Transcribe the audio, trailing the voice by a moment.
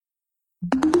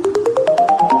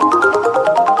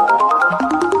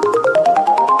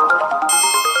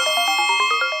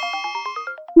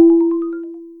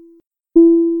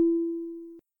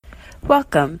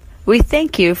Welcome. We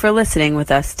thank you for listening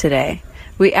with us today.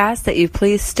 We ask that you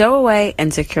please stow away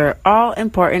and secure all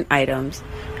important items.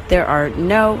 There are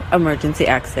no emergency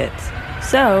exits.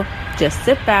 So, just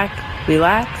sit back,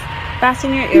 relax,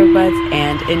 fasten your earbuds,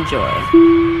 and enjoy.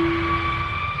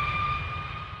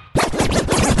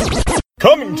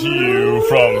 Coming to you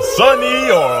from sunny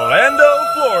Orlando,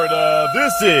 Florida,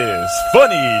 this is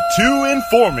Funny to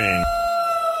Informing.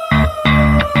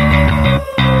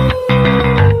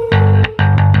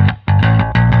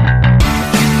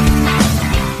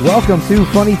 Welcome to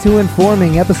Funny to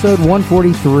Informing, episode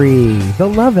 143, the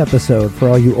love episode for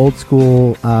all you old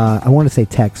school, I want to say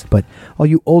text, but all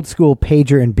you old school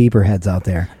pager and beeper heads out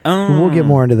there. We'll get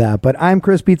more into that, but I'm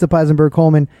Chris Pizza Peisenberg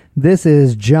Coleman. This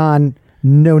is John,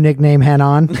 no nickname,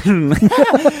 Hanon.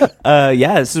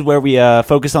 This is where we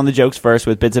focus on the jokes first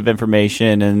with bits of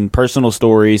information and personal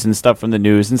stories and stuff from the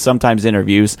news and sometimes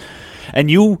interviews. And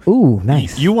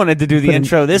nice. You wanted to do the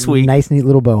intro this week. Nice, neat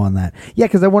little bow on that. Yeah,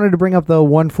 because I wanted to bring up the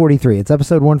 143. It's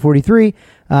episode 143.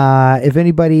 If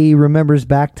anybody remembers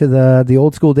back to the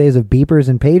old school days of beepers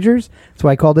and pagers, that's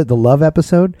why I called it the love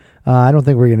episode. I don't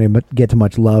think we're going to get to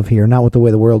much love here, not with the way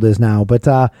the world is now. But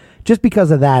just because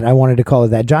of that, I wanted to call it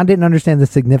that. John didn't understand the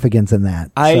significance in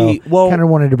that. Kind of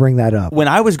wanted to bring that up. When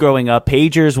I was growing up,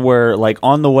 pagers were like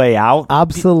on the way out.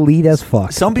 Obsolete as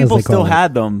fuck. Some people still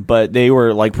had them, but they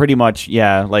were like pretty much,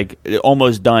 like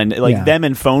almost done. Like them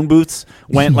and phone booths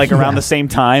went like around the same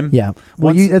time. Yeah.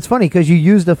 Well, it's funny because you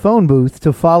used a phone booth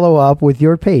to follow up with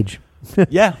your page.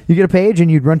 Yeah. You get a page and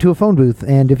you'd run to a phone booth,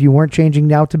 and if you weren't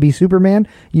changing out to be Superman,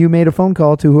 you made a phone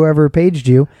call to whoever paged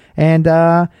you, and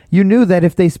you knew that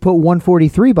if they put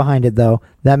 143 behind it, though,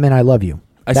 that meant I love you.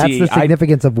 That's the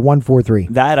significance of 143.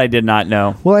 That I did not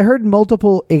know. Well, I heard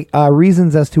multiple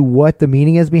reasons as to what the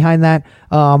meaning is behind that.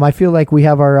 I feel like we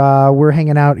have we're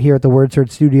hanging out here at the Word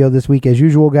Search studio this week as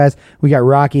usual, guys. We got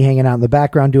Rocky hanging out in the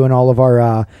background doing all of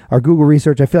our Google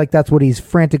research. I feel like that's what he's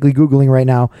frantically Googling right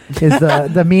now is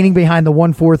the meaning behind the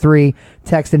 143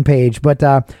 text and page. But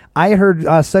I heard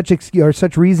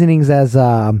such reasonings as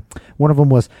one of them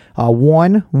was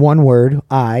one word,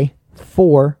 I,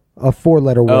 four, a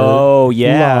four-letter word. Oh,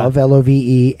 yeah. Love,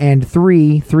 L-O-V-E, and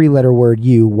three-letter word,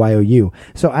 you, Y-O-U.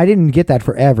 So I didn't get that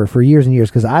for years and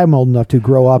years, because I'm old enough to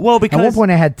grow up. Well, because at one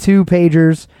point I had two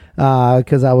pagers,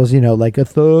 because I was, like a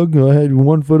thug. I had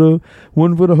one foot of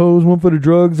hose, 1 foot of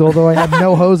drugs, although I had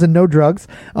no hose and no drugs.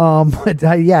 But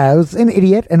I was an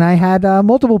idiot, and I had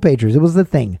multiple pagers. It was the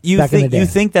thing back in the day. You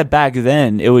think that back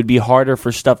then it would be harder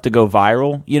for stuff to go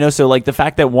viral? So like the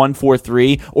fact that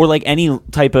 143 or like any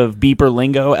type of beeper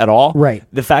lingo at all, right?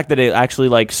 The fact that it actually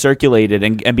like circulated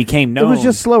and became known. It was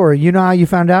just slower. You know how you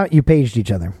found out? You paged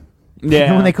each other. Yeah.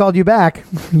 And when they called you back,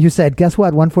 you said, guess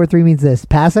what? 143 means this.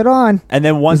 Pass it on. And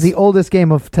then once... It was the oldest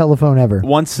game of telephone ever.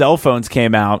 Once cell phones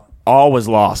came out, all was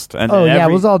lost. And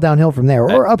it was all downhill from there,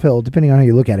 or uphill, depending on how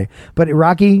you look at it. But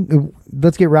Rocky,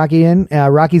 let's get Rocky in.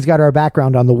 Rocky's got our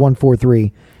background on the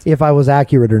 143, if I was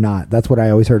accurate or not. That's what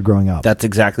I always heard growing up. That's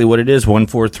exactly what it is,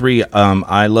 143.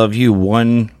 I love you,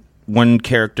 one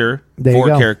character, four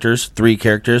characters, 3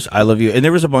 characters, I love you. And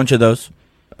there was a bunch of those.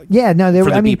 Yeah, no, they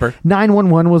were. I mean,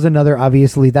 911 was another.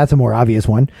 Obviously, that's a more obvious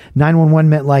one. 911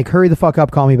 meant like, hurry the fuck up,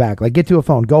 call me back. Like, get to a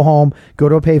phone, go home, go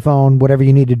to a payphone, whatever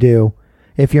you need to do.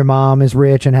 If your mom is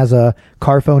rich and has a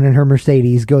car phone in her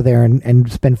Mercedes, go there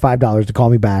and spend $5 to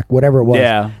call me back. Whatever it was.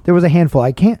 Yeah, there was a handful.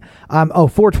 I can't.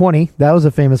 420. That was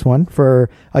a famous one for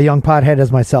a young pothead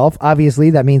as myself. Obviously,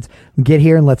 that means get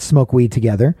here and let's smoke weed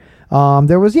together.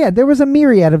 There was a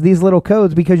myriad of these little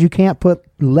codes because you can't put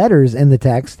letters in the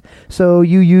text, so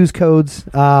you use codes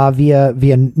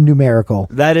via numerical.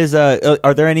 That is,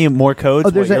 are there any more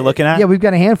codes you're looking at? Yeah, we've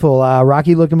got a handful.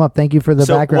 Rocky looked them up. Thank you for the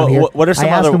background here. What are some I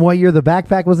asked him what year the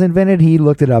backpack was invented. He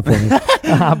looked it up for me.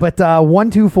 But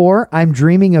 124, I'm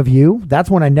dreaming of you. That's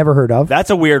one I never heard of.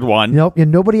 That's a weird one. Nope,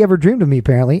 and nobody ever dreamed of me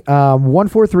apparently.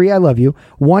 143, I love you.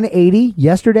 180,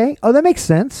 yesterday. Oh, that makes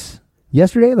sense.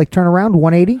 Yesterday, like turn around,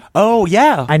 180. Oh,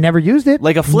 yeah. I never used it.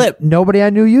 Like a flip. Nobody I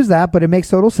knew used that, but it makes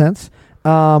total sense.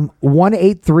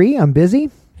 183, I'm busy.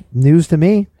 News to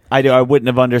me. I wouldn't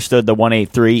have understood the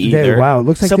 183 either. Wow, it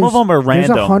looks like some of them are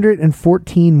random. There's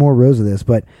 114 more rows of this,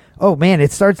 but oh man,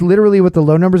 it starts literally with the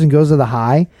low numbers and goes to the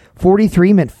high.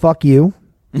 43 meant fuck you.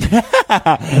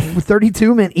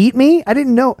 32 meant eat me. I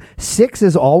didn't know. 6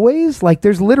 is always like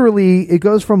there's literally it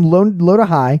goes from low to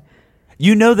high.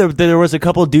 You know that there was a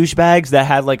couple douchebags that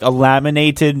had like a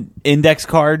laminated index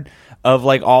card of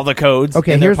like all the codes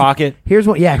in their pocket. Here's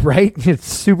what, yeah, right? It's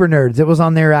super nerds. It was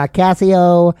on their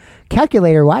Casio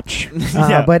calculator watch.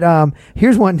 But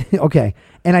here's one. Okay.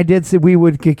 And I did say we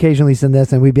would occasionally send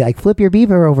this and we'd be like, flip your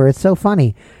beaver over. It's so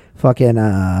funny. Fucking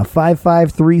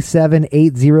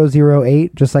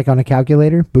 55378008, just like on a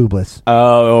calculator. Boobless.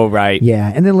 Oh, right.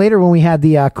 Yeah. And then later when we had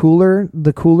the cooler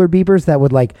beepers that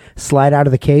would like slide out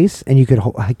of the case and you could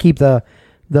keep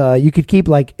you could keep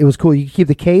like, it was cool. You could keep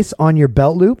the case on your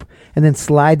belt loop and then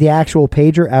slide the actual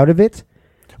pager out of it.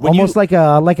 Almost like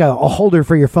a holder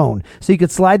for your phone. So you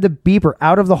could slide the beeper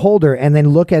out of the holder and then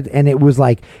look at, and it was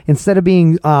like, instead of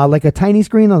being like a tiny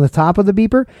screen on the top of the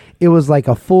beeper, it was like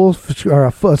a full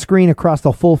screen across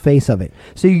the full face of it.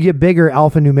 So you get bigger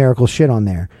alphanumerical shit on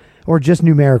there. Or just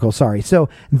numerical, sorry. So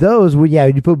those would,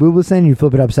 you put boobless in, you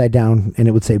flip it upside down, and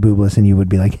it would say boobless, and you would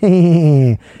be like,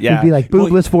 hey. Yeah. You'd be like,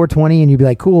 boobless 420, and you'd be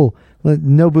like, cool.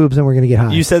 No boobs and we're going to get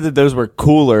high. You said that those were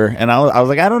cooler, and I was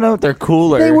like, I don't know if they're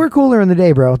cooler. They were cooler in the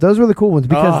day, bro. Those were the cool ones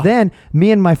because then me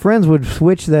and my friends would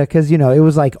switch because, it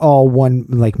was like all one,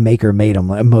 like maker made them,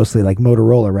 mostly like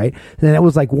Motorola, right? And then it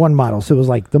was like one model. So it was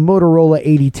like the Motorola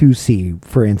 82C,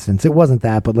 for instance. It wasn't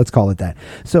that, but let's call it that.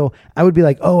 So I would be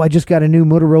like, oh, I just got a new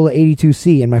Motorola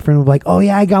 82C. And my friend would be like, oh,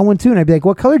 yeah, I got one too. And I'd be like,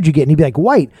 what color did you get? And he'd be like,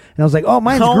 white. And I was like, oh,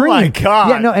 mine's green. Oh, my God.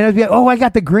 Yeah, no. And I'd be like, oh, I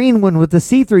got the green one with the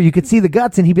see-through. You could see the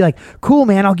guts. And he'd be like, cool,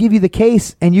 man, I'll give you the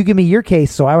case and you give me your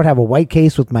case. So I would have a white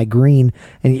case with my green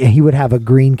and he would have a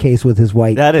green case with his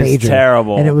white. That is pager.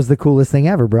 Terrible. And it was the coolest thing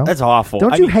ever, bro. That's awful.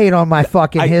 Don't you hate on my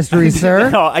fucking history, sir?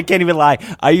 No, I can't even lie.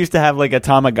 I used to have like a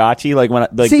Tamagotchi, like when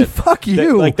fuck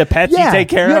you. Like the pets you take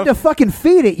care of. You had to fucking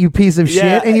feed it, you piece of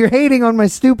shit, and you're hating on my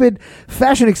stupid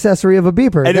fashion accessory of a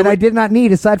beeper that I did not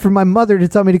need aside from my mother to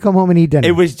tell me to come home and eat dinner.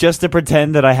 It was just to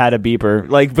pretend that I had a beeper,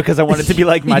 like because I wanted to be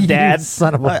like my dad.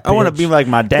 Son of a bitch. I want to be like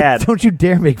my dad. Don't you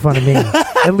dare make fun of me.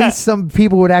 At least some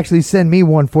people would actually send me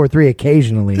 143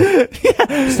 occasionally.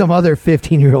 Some other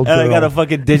 15-year-old girl. And I got a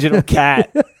fucking digital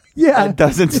cat. Yeah. That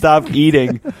doesn't stop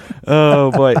eating.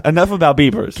 Oh boy. Enough about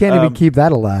beepers. Can't even keep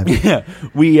that alive. Yeah.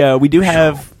 We do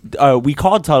have we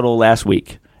called Tuttle last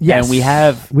week. Yes. And we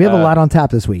have a lot on tap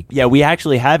this week. Yeah, we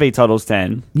actually have a Tuttle's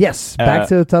 10. Yes, back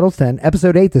to Tuttle's 10,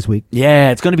 episode 8 this week.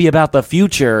 Yeah, it's going to be about the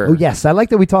future. Oh, yes. I like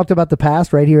that we talked about the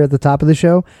past right here at the top of the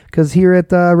show, because here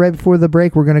at right before the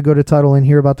break, we're going to go to Tuttle and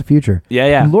hear about the future. Yeah,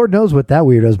 yeah. And Lord knows what that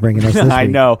weirdo's bringing us this week. I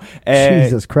know.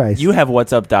 Jesus Christ. You have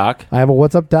What's Up, Doc. I have a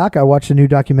What's Up, Doc. I watched a new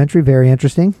documentary. Very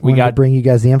interesting. We got to bring you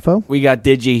guys the info. We got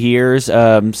Digi Hears.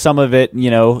 Some of it,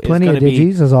 plenty of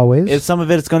Digis, as always. Some of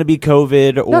it, it's going to be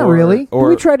COVID. Not really.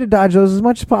 We try to dodge those as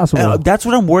much as possible. That's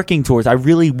what I'm working towards. I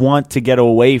really want to get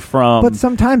away from. But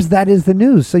sometimes that is the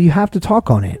news, so you have to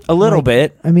talk on it a little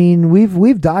bit. I mean,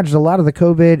 we've dodged a lot of the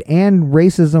COVID and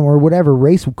racism or whatever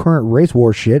current race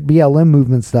war shit, BLM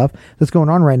movement stuff that's going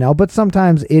on right now. But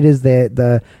sometimes it is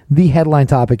the headline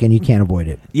topic, and you can't avoid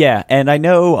it. Yeah, and I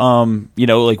know,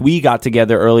 like we got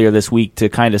together earlier this week to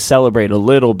kind of celebrate a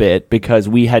little bit because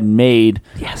we had made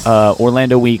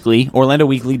Orlando Weekly,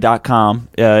 OrlandoWeekly.com.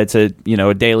 It's a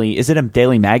daily. Is it a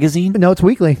daily magazine? No, it's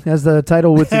weekly, as the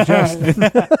title would suggest.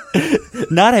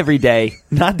 Not every day,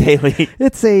 not daily.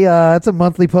 It's a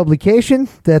monthly publication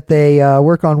that they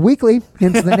work on weekly,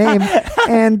 hence the name.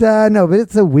 And but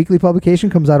it's a weekly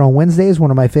publication. Comes out on Wednesdays. One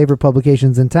of my favorite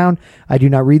publications in town. I do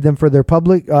not read them for their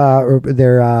public or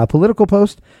their political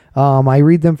post. I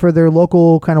read them for their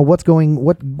local kind of what's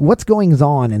going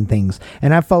on and things.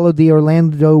 And I've followed the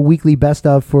Orlando Weekly Best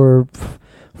of for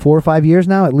 4 or 5 years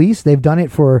now, at least. They've done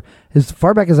it for as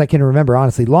far back as I can remember,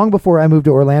 honestly. Long before I moved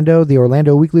to Orlando, the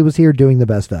Orlando Weekly was here doing the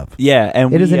best of. Yeah,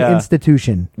 and it is an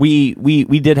institution. We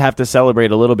did have to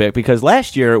celebrate a little bit because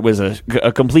last year it was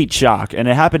a complete shock, and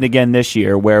it happened again this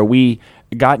year where we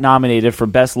got nominated for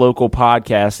Best Local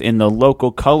Podcast in the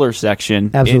local color section.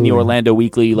 Absolutely. In the Orlando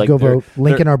Weekly. Go vote.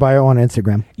 Link in our bio on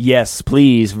Instagram. Yes,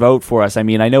 please vote for us. I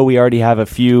mean, I know we already have a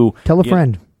few. Tell a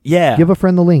friend. Yeah. Give a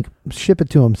friend the link. Ship it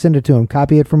to him. Send it to him.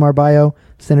 Copy it from our bio.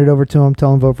 Send it over to him.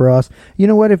 Tell him vote for us. You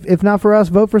know what? If not for us,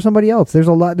 vote for somebody else. There's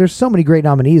so many great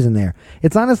nominees in there.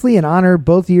 It's honestly an honor.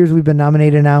 Both years we've been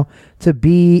nominated now to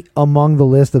be among the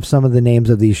list of some of the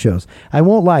names of these shows. I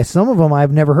won't lie. Some of them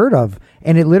I've never heard of.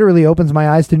 And it literally opens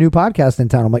my eyes to new podcasts in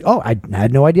town. I'm like, oh, I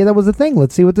had no idea that was a thing.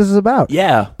 Let's see what this is about.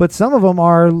 Yeah. But some of them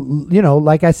are,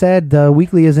 like I said, the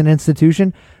Weekly is an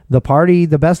institution.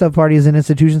 The Best of Party is an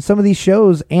institution. Some of these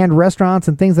shows and restaurants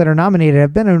and things that are nominated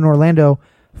have been in Orlando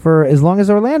for as long as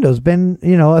Orlando's been,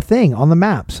 a thing on the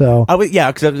map. So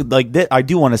because I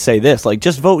do want to say this, like,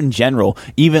 just vote in general.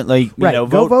 Even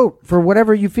go vote for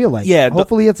whatever you feel like. Yeah,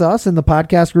 hopefully it's us in the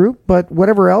podcast group, but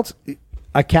whatever else.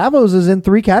 Cavos is in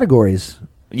 3 categories.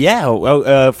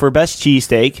 Yeah, for best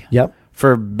cheesesteak. Yep.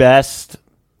 For best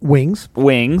wings.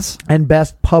 And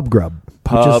best pub grub.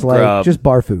 Which is like grub. just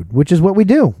bar food, which is what we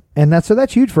do. And that's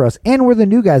huge for us. And we're the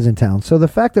new guys in town. So the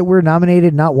fact that we're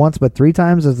nominated not once but 3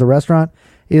 times as the restaurant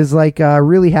is like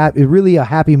really a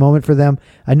happy moment for them.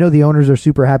 I know the owners are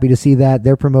super happy to see that.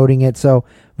 They're promoting it. So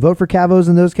vote for Cavos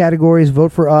in those categories.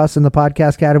 Vote for us in the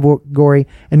podcast category,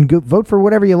 and vote for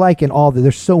whatever you like in all.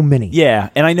 There's so many. Yeah,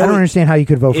 and I don't understand how you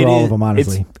could vote for all of them.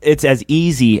 Honestly, it's as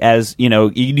easy as you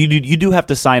do have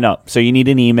to sign up. So you need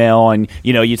an email, and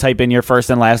you type in your first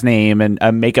and last name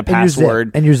and make a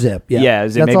password and your zip. Yeah,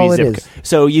 zip, that's all it is.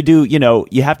 So you do.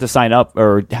 You have to sign up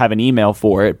or have an email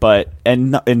for it. But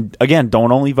and again,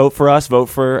 don't only vote for us. Vote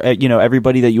for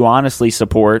everybody that you honestly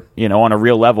support. On a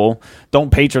real level.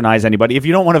 Don't patronize anybody. If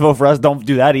you don't want to vote for us, don't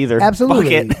do that either.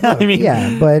 Absolutely. Fuck it.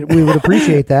 Yeah, but we would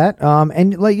appreciate that.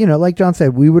 And like John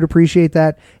said, we would appreciate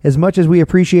that as much as we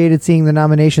appreciated seeing the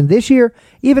nomination this year,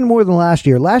 even more than last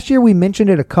year. Last year, we mentioned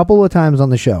it a couple of times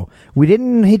on the show. We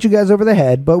didn't hit you guys over the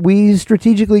head, but we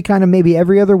strategically kind of maybe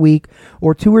every other week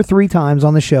or 2 or 3 times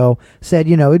on the show said,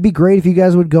 it'd be great if you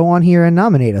guys would go on here and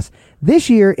nominate us.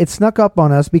 This year, it snuck up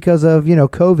on us because of,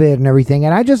 COVID and everything,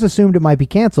 and I just assumed it might be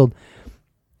canceled.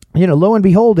 Lo and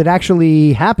behold, it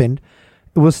actually happened.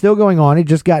 It was still going on. It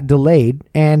just got delayed,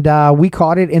 and we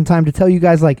caught it in time to tell you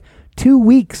guys like 2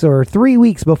 weeks or 3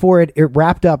 weeks before it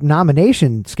wrapped up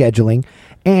nomination scheduling.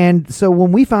 And so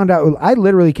when we found out, I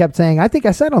literally kept saying, I think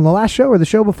I said on the last show or the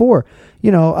show before,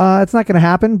 it's not going to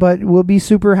happen, but we'll be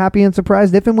super happy and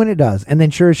surprised if and when it does. And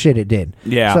then sure as shit, it did.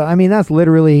 Yeah. So, that's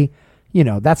literally,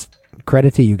 that's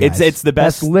credit to you guys. It's the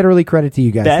best. That's literally credit to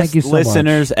you guys. Thank you so much. Best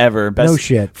listeners ever. Best no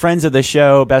shit. Friends of the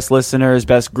show. Best listeners.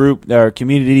 Best group or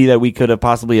community that we could have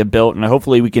possibly have built, and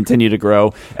hopefully we continue to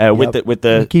grow with the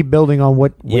and keep building on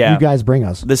what you guys bring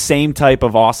us. The same type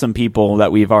of awesome people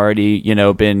that we've already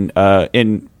been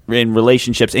in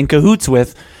relationships in cahoots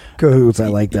with. Cahoots, I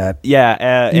like that.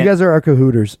 Yeah, you guys are our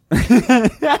cahooters.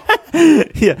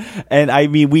 Yeah, and I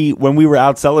mean, when we were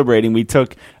out celebrating, we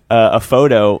took a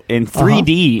photo in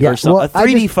 3D or something. A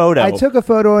 3D photo. I took a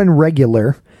photo in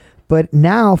regular, but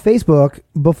now Facebook,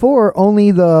 before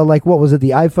only the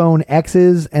the iPhone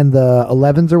X's and the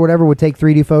 11s or whatever would take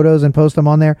 3D photos and post them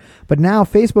on there. But now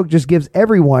Facebook just gives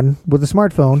everyone with a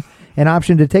smartphone an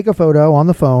option to take a photo on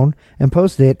the phone and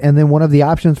post it, and then one of the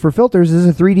options for filters is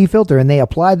a 3D filter, and they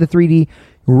apply the 3D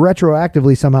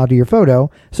retroactively somehow to your photo.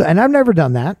 So, and I've never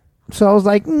done that. So I was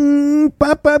like,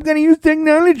 Pop, I'm going to use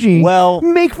technology. Well,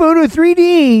 make photo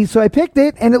 3D. So I picked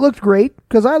it, and it looked great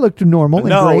because I looked normal and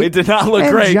no, great. it did not look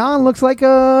and great. John looks like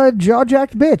a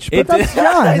jaw-jacked bitch. But that's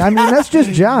John. I mean, that's just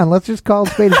John. Let's just call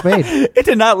it spade a spade. It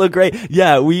did not look great.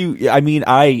 Yeah,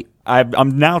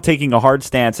 I'm now taking a hard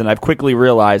stance, and I've quickly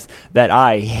realized that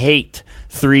I hate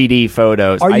 3D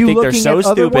photos. Are you I think looking they're so at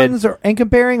other stupid. ones and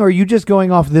comparing, or are you just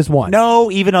going off this one? No,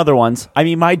 even other ones. I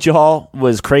mean, my jaw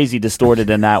was crazy distorted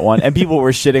in that one, and people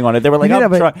were shitting on it. They were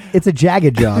like, it's a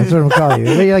jagged jaw. That's what I'm calling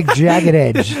you. You're like jagged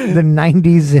edge, the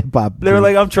 90s hip-hop. They were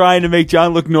like, I'm trying to make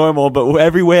John look normal, but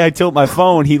every way I tilt my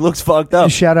phone, he looks fucked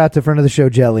up. Shout out to friend of the show,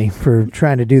 Jelly, for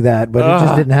trying to do that, but it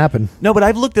just didn't happen. No, but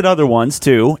I've looked at other ones,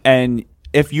 too, and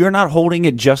if you're not holding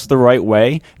it just the right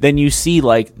way, then you see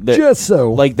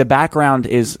the background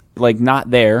is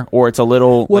not there, or it's a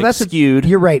little skewed.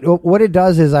 You're right. What it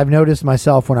does is I've noticed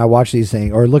myself when I watch these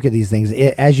things or look at these things,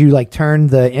 as you turn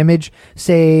the image,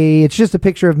 say it's just a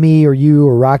picture of me or you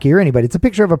or Rocky or anybody. It's a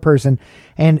picture of a person,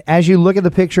 and as you look at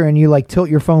the picture and you tilt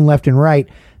your phone left and right,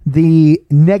 the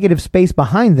negative space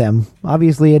behind them,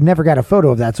 obviously it never got a photo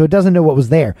of that, so it doesn't know what was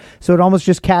there. So it almost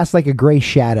just casts like a gray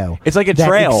shadow. It's like a that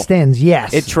trail. Extends,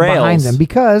 yes, it trails behind them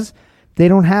because they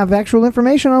don't have actual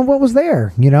information on what was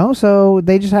there, so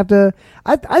they just have to.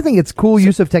 I think it's cool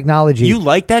use of technology. You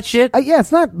like that shit? Yeah,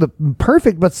 it's not the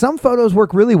perfect, but some photos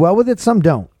work really well with it, some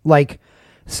don't.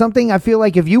 Something I feel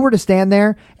like if you were to stand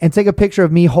there and take a picture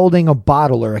of me holding a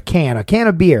bottle or a can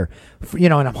of beer,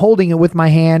 and I'm holding it with my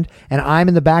hand and I'm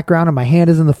in the background and my hand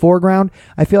is in the foreground,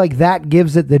 I feel like that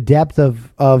gives it the depth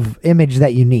of image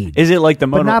that you need. Is it like the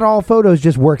But not all photos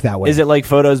just work that way. Is it like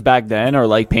photos back then or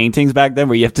like paintings back then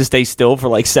where you have to stay still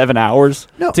for 7 hours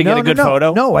to get a good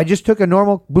photo? No, I just took a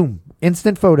normal, boom,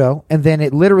 instant photo, and then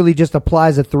it literally just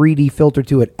applies a 3D filter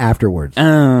to it afterwards.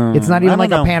 It's not even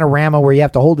like a panorama where you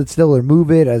have to hold it still or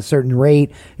move it at a certain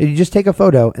rate. You just take a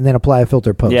photo and then apply a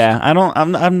filter post. Yeah, I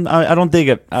don't dig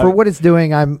it. For what it's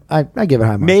doing, I give it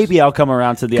high marks. Maybe I'll come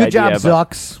around to the idea. Good job,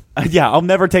 Zucks. Yeah, I'll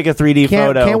never take a 3D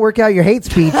photo. Can't work out your hate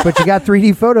speech, but you got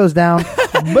 3D photos down.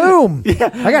 Boom. Yeah.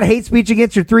 I got hate speech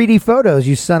against your 3D photos,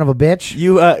 you son of a bitch.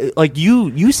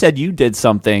 You said you did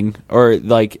something,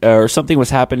 or something was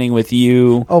happening with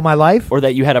you. Oh, my life? Or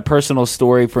that you had a personal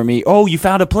story for me. Oh, you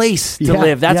found a place to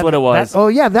live. That's what it was.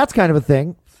 That's kind of a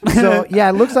thing. So yeah,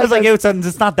 it looks like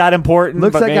it's not that important.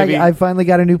 Looks like I finally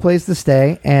got a new place to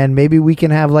stay, and maybe we can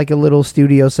have like a little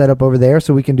studio set up over there,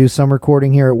 so we can do some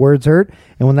recording here at Words Hurt,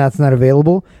 and when that's not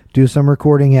available, do some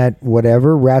recording at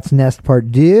whatever Rat's Nest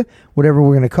Part 2, whatever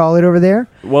we're going to call it over there.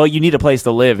 Well, you need a place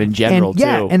to live in general, too.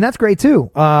 Yeah, and that's great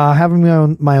too.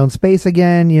 Having my own space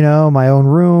again, my own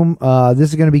room. This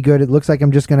is going to be good. It looks like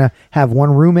I'm just going to have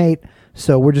one roommate,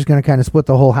 so we're just going to kind of split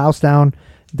the whole house down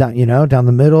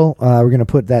the middle. We're going to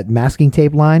put that masking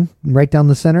tape line right down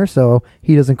the center so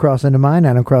he doesn't cross into mine,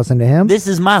 I don't cross into him. This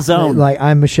is my zone. Like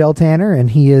I'm Michelle Tanner and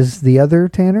he is the other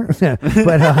Tanner.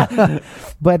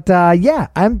 but yeah,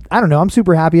 I don't know. I'm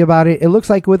super happy about it. It looks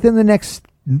like within the next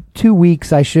 2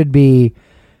 weeks I should be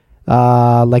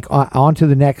onto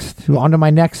my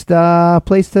next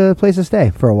place to stay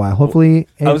for a while. Hopefully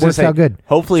it works out good.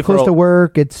 Hopefully it's close to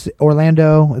work. It's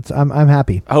Orlando. I'm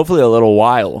happy. Hopefully a little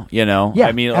while. Yeah,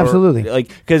 I mean, absolutely.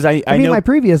 Because I mean, my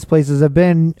previous places have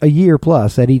been a year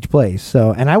plus at each place.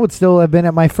 So, and I would still have been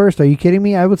at my first. Are you kidding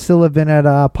me? I would still have been at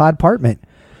Podpartment.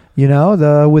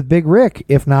 With Big Rick.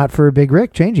 If not for Big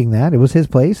Rick changing that, it was his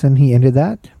place, and he ended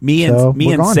that. Me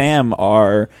and Sam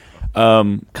are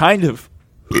kind of.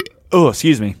 Oh,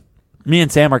 excuse me. Me and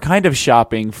Sam are kind of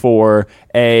shopping for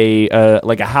a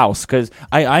house because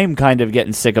I am kind of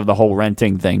getting sick of the whole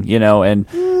renting thing, and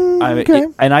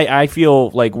I feel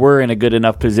like we're in a good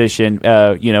enough position,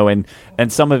 and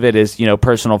some of it is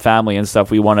personal family and stuff.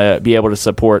 We want to be able to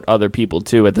support other people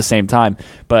too at the same time,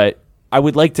 but I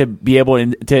would like to be able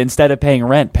to instead of paying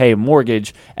rent, pay a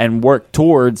mortgage and work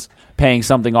towards paying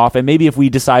something off, and maybe if we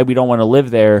decide we don't want to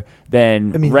live there,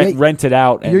 then rent it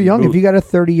out. You're young. If you got a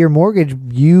 30-year mortgage,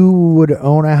 you would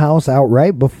own a house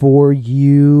outright before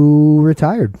you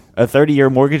retired. A 30-year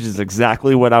mortgage is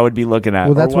exactly what I would be looking at.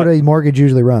 Well, that's what a mortgage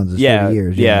usually runs. Is 30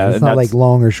 years. Yeah, it's not like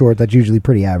long or short. That's usually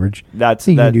pretty average. You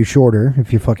can do shorter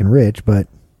if you're fucking rich, but.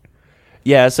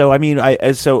 Yeah, so I mean,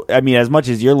 as much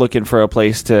as you're looking for a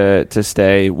place to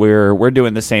stay, we're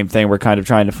doing the same thing. We're kind of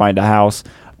trying to find a house.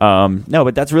 No,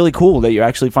 but that's really cool that you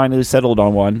actually finally settled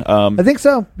on one. I think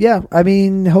so. Yeah. I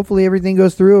mean, hopefully everything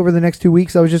goes through over the next 2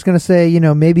 weeks. I was just going to say,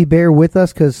 maybe bear with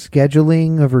us because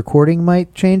scheduling of recording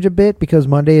might change a bit because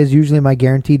Monday is usually my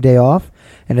guaranteed day off.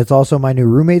 And it's also my new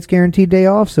roommate's guaranteed day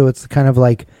off. So it's kind of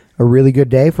like a really good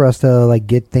day for us to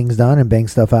get things done and bang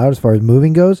stuff out as far as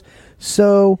moving goes.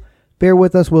 So bear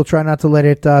with us. We'll try not to let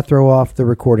it throw off the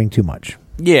recording too much.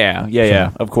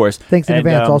 Yeah, of course. Thanks in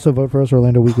advance. Also vote for us,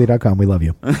 OrlandoWeekly.com. We love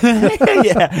you.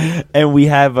 Yeah, and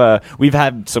we've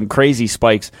had some crazy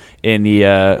spikes in the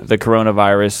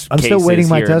coronavirus. I'm still waiting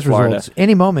my test results.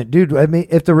 Any moment, dude. I mean,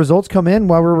 if the results come in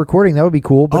while we're recording, that would be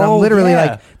cool. But I'm literally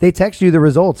they text you the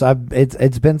results.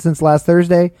 It's been since last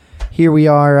Thursday. Here we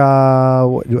are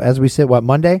as we sit.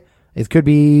 Monday? It could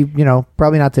be,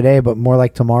 probably not today, but more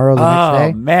like tomorrow, the next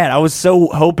day. Oh, man. I was so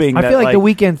hoping I feel like the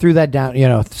weekend threw that down,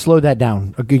 slowed that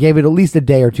down. Gave it at least a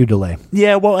day or two delay.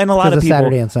 Yeah, well, and a lot of people,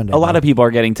 Saturday and Sunday, a lot of people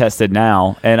are getting tested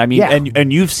now. And I mean,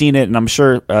 and you've seen it, and I'm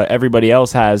sure everybody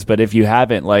else has. But if you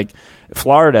haven't,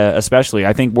 Florida especially,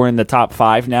 I think we're in the top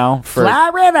 5 now.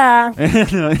 Florida.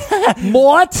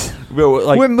 What?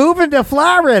 We're moving to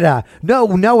Florida. No,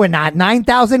 we're not.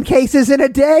 9,000 cases in a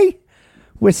day?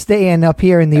 We're staying up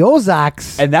here in the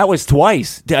Ozarks. And that was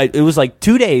twice. It was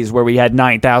 2 days where we had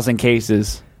 9,000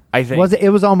 cases, I think. It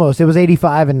was almost. It was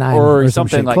 85 and 9. Or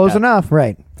something like Close that. enough,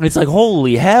 right. It's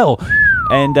holy hell.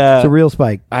 And it's a real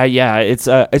spike. Yeah, it's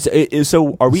so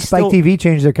are we Spike still... TV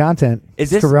changed their content. Is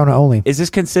this Corona only? Is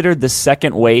this considered the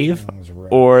second wave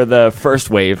or the first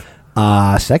wave?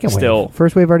 Second wave. Still.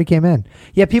 First wave already came in.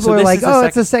 Yeah, people are like,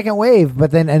 it's the second wave.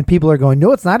 But then, and people are going,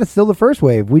 no, it's not. It's still the first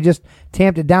wave. We just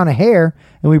tamped it down a hair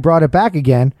and we brought it back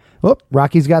again. Oh,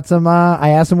 Rocky's got some,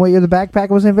 I asked him what year the backpack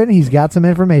was invented. He's got some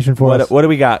information for us. What do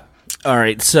we got? All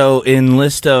right. So in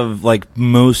list of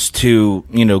most to,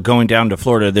 going down to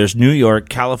Florida, there's New York,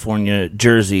 California,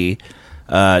 Jersey,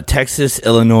 Texas,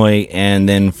 Illinois, and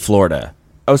then Florida.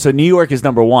 Oh, so New York is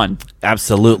number 1.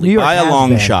 Absolutely. By a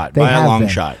long shot.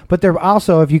 But they're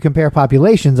also, if you compare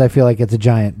populations, I feel like it's a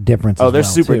giant difference. They're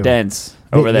super dense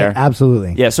over there. Yeah,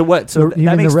 absolutely. Yeah, so what? So you that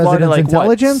mean makes the Florida residents'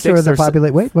 intelligence or the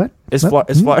population? Wait, what? Is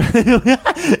Florida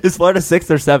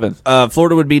 6th or 7th?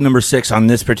 Florida would be number 6 on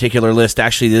this particular list.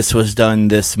 Actually, this was done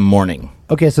this morning.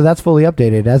 Okay, so that's fully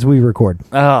updated as we record.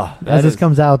 Oh, as this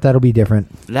comes out, that'll be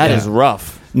different. That is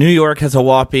rough. New York has a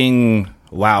whopping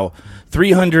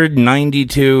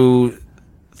 392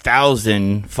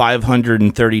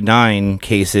 138,539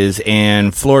 cases,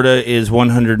 and Florida is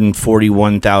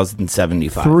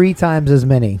 141,075. 3 times as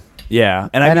many. Yeah,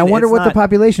 and I wonder what the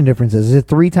population difference is. Is it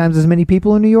 3 times as many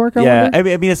people in New York? I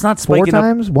mean, it's not spiking 4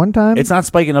 times, up, 1 time. It's not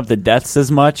spiking up the deaths as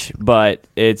much, but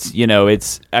it's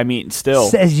I mean, still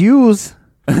says yous.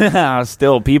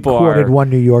 Still, people quoted are one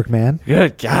New York man.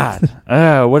 Good God,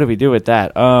 what do we do with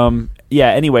that?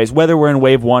 Yeah. Anyways, whether we're in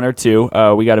wave 1 or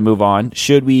 2, we got to move on.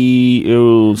 Should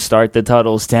we start the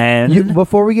Tuttles 10?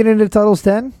 Before we get into Tuttles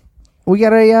 10? We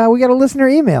got a listener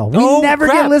email. We never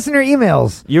get listener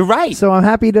emails. You're right. So I'm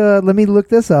happy to let me look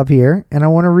this up here, and I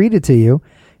want to read it to you.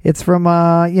 It's from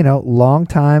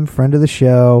longtime friend of the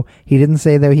show. He didn't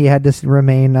say that he had to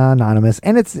remain anonymous,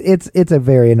 and it's a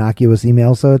very innocuous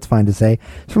email, so it's fine to say.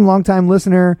 It's from longtime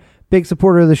listener, big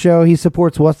supporter of the show. He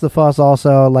supports What's the Fuss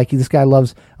also. Like, this guy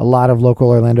loves a lot of local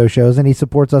Orlando shows, and he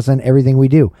supports us in everything we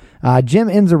do. Jim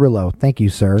Inzerillo, thank you,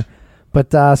 sir.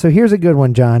 But so here's a good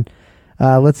one, John.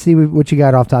 Let's see what you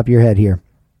got off top of your head here.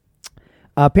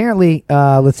 Apparently,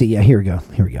 let's see. Yeah, here we go.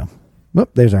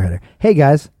 Whoop, there's our header. Hey,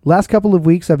 guys. Last couple of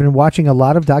weeks, I've been watching a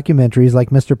lot of documentaries like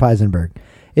Mr. Peisenberg.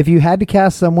 If you had to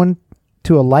cast someone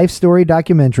to a life story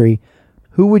documentary,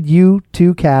 who would you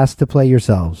two cast to play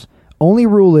yourselves? Only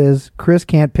rule is Chris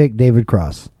can't pick David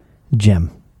Cross.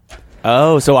 Jim.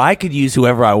 Oh, so I could use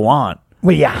whoever I want.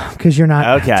 Well, yeah, because you're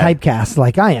not typecast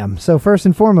like I am. So first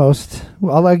and foremost,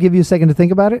 I'll give you a second to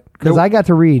think about it because I got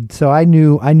to read, so I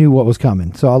knew what was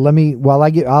coming. So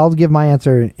I'll give my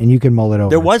answer and you can mull it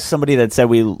over. There was somebody that said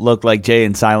we looked like Jay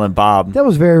and Silent Bob. That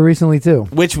was very recently too.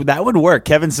 Which that would work.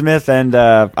 Kevin Smith and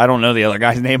I don't know the other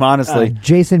guy's name honestly.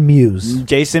 Jason Mewes.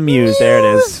 Jason Mewes. There it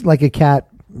is. Like a cat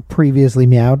previously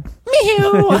meowed.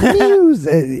 Mewes.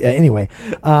 Anyway,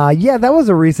 that was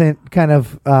a recent kind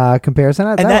of comparison.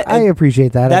 I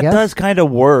appreciate that. That does kind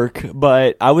of work,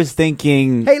 but I was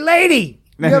thinking, hey, lady,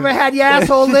 you ever had your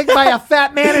asshole licked by a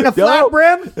fat man in a flat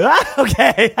brim?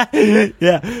 Okay,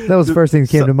 yeah, that was the first thing that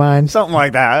came to mind. Something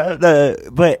like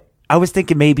that. But I was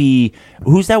thinking maybe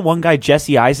who's that one guy,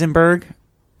 Jesse Eisenberg?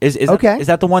 Is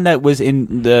that the one that was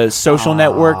in the Social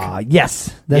Network?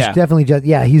 Yes, that's definitely just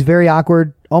he's very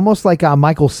awkward, almost like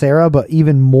Michael Cera, but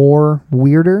even more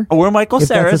weirder. Or Michael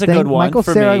Cera is a good one. Michael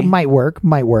Cera might work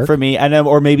for me, and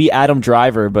or maybe Adam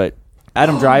Driver, but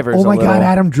Adam Driver. Oh my God,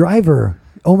 Adam Driver.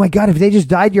 Oh my God, if they just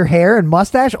dyed your hair and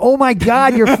mustache, oh my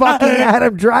God, you're fucking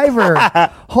Adam Driver.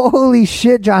 Holy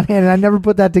shit, John Hannon, I never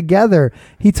put that together.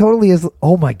 He totally is.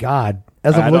 Oh my God,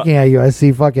 as I'm looking at you, I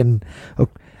see fucking.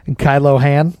 Kylo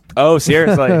Han. Oh,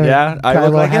 seriously? Yeah, I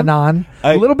Kylo like Hanan.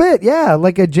 A little bit, yeah,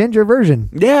 like a ginger version.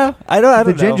 Yeah, I don't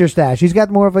know. The ginger stash. He's got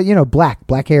more of a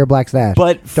black hair, black stash,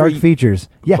 but dark features.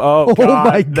 Yeah. Oh God,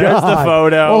 my God. There's the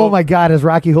photo. Oh my God, as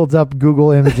Rocky holds up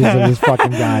Google images of this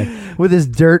fucking guy with his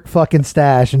dirt fucking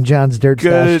stash and John's dirt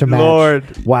stash to match. Good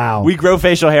Lord! Wow. We grow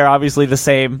facial hair obviously the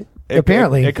same.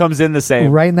 Apparently, it comes in the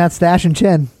same. Right in that stash and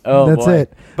chin. Oh, that's boy.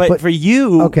 it. But for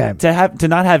you, to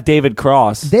not have David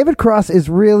Cross. David Cross is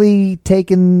really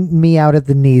taking me out at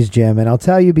the knees, Jim, and I'll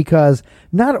tell you because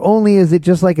not only is it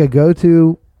just like a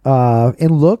go-to in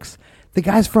looks, the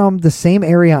guy's from the same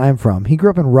area I'm from. He grew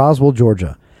up in Roswell,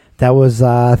 Georgia. That was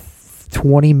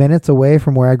 20 minutes away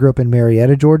from where I grew up in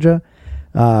Marietta, Georgia,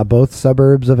 both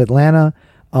suburbs of Atlanta.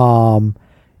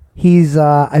 He's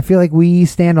I feel like we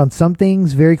stand on some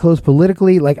things very close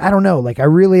politically. Like, I don't know. Like, I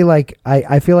really like,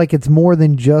 I feel like it's more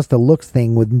than just a looks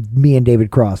thing with me and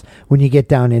David Cross when you get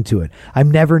down into it. I'm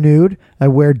never nude. I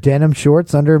wear denim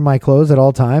shorts under my clothes at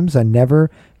all times. I never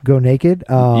go naked.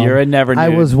 You're a never nude. I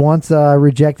was once a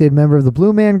rejected member of the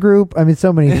Blue Man Group. I mean,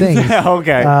 so many things.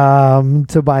 Okay.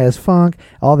 Tobias Funk,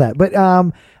 all that. But,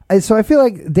 so I feel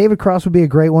like David Cross would be a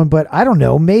great one, but I don't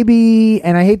know. Maybe,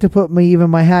 and I hate to put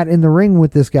my hat in the ring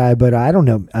with this guy, but I don't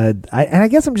know. I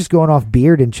guess I'm just going off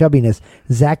beard and chubbiness.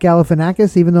 Zach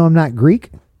Galifianakis, even though I'm not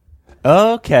Greek.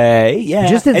 Okay, yeah.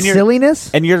 Just in silliness,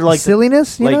 and you're like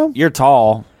silliness. You know, you're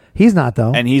tall. He's not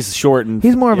though, and he's short, and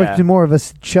he's more of a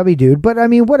chubby dude. But I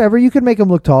mean, whatever. You could make him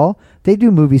look tall. They do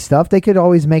movie stuff. They could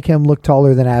always make him look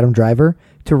taller than Adam Driver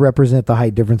to represent the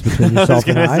height difference between yourself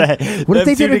and I. What if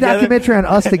they did a documentary on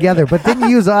us together, but didn't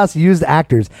use us, used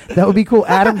actors? That would be cool.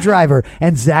 Adam Driver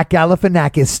and Zach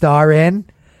Galifianakis star in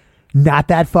Not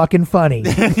That Fucking Funny.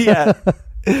 Yeah.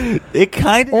 It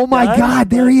kind of Oh my God,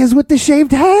 there he is with the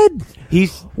shaved head.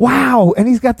 Wow, and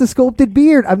he's got the sculpted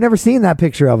beard. I've never seen that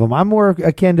picture of him. I'm more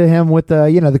akin to him with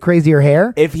the crazier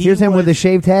hair. Here's him with a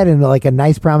shaved head and like a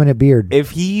nice prominent beard.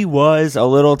 If he was a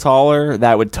little taller,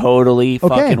 that would totally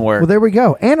fucking work. Well, there we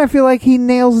go. And I feel like he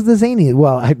nails the zany.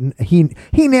 Well,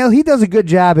 he does a good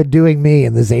job at doing me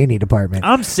in the zany department.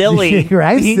 I'm silly.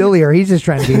 I'm silly, or he's just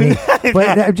trying to be me.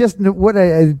 But I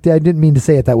didn't mean to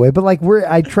say it that way. But like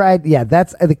I tried. Yeah,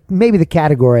 that's maybe the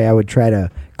category I would try to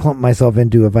clump myself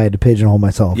into if I had to pigeonhole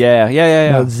myself.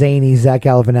 Yeah. Zany Zach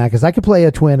Galifianakis. I could play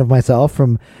a twin of myself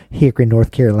from Hickory,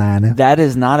 North Carolina. That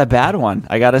is not a bad one,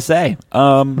 I gotta say.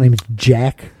 My name is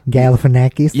Jack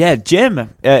Galifianakis. Yeah, Jim,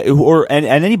 and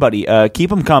anybody,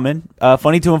 keep them coming.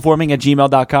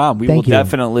 funny2informing@gmail.com. We will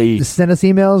definitely send us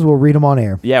emails. We'll read them on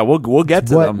air. Yeah, we'll get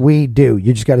to them. What we do.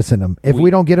 You just got to send them. If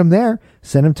we don't get them there,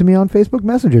 send them to me on Facebook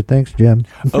Messenger. Thanks, Jim.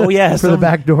 Oh yeah, for the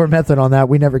backdoor method on that.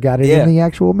 We never got it in the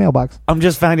actual mailbox. I'm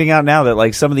just finding out now that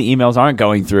like some of the emails aren't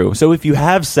going through. So if you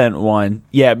have sent one,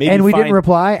 maybe. And we didn't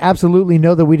reply. Absolutely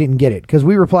know that we didn't get it because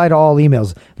we reply to all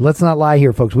emails. Let's not lie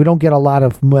here, folks. We don't get a lot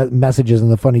of messages in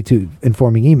the Funny to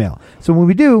Informing email. So when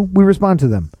we do, we respond to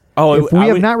them. If we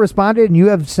have not responded and you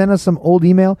have sent us some old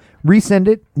email, resend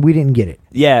it. We didn't get it.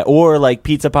 Yeah, or like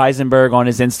Pizza Peisenberg on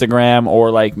his Instagram,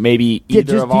 or like maybe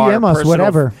either just of our DM us, personal,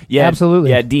 whatever. Yeah, absolutely.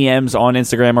 Yeah, DMs on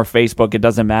Instagram or Facebook. It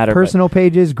doesn't matter. Personal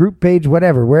pages, group page,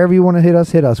 whatever. Wherever you want to hit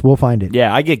us. We'll find it.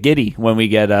 Yeah, I get giddy when we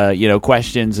get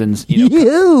questions and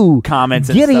comments.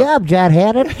 And giddy stuff. up, Jad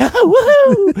had it.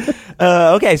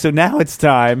 Woohoo! Okay, so now it's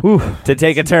time to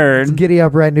take a turn. Let's giddy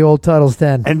up right in the old Tuttles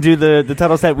 10 and do the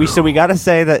Tuttles 10. So we got to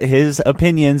say that his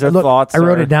opinions or thoughts. I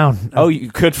wrote it down. Oh,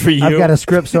 good for you. I've got a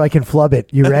script so I can flub it.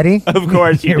 You ready? Of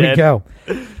course you Here did. we go.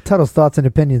 Tuttle's thoughts and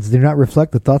opinions do not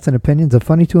reflect the thoughts and opinions of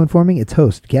Funny to Informing, its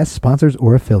host, guests, sponsors,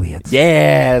 or affiliates.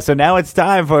 Yeah, so now it's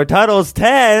time for Tuttle's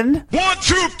 10. 1, 2,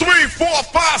 3, 4,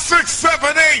 5, 6, 7,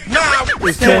 8, 9.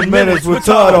 It's 10 minutes with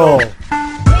Tuttle.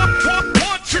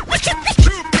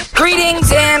 Greetings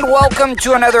and welcome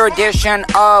to another edition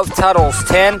of Tuttle's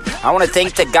 10. I want to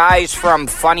thank the guys from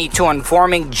Funny to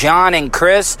Informing, John and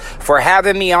Chris, for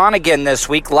having me on again this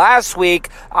week. Last week,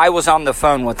 I was on the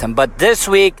phone with them, but this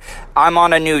week, I'm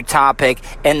on a new topic,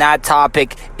 and that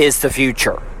topic is the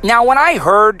future. Now, when I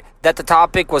heard that the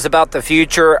topic was about the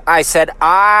future, I said,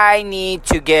 I need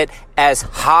to get as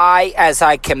high as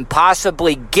I can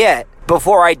possibly get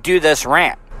before I do this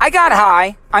rant. I got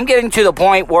high. I'm getting to the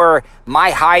point where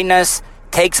my highness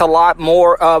takes a lot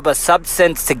more of a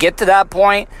substance to get to that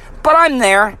point, but I'm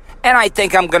there, and I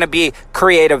think I'm going to be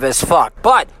creative as fuck.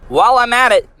 But while I'm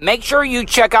at it, make sure you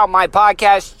check out my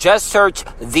podcast. Just search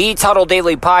The Tuttle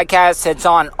Daily Podcast. It's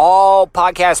on all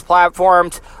podcast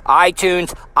platforms,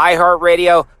 iTunes,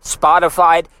 iHeartRadio,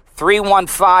 Spotify,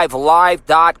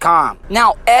 315live.com.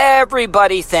 Now,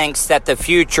 everybody thinks that the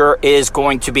future is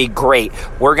going to be great.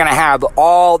 We're going to have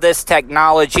all this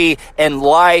technology and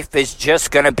life is just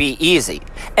going to be easy.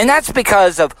 And that's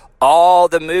because of all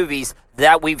the movies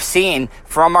that we've seen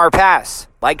from our past,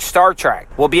 like Star Trek.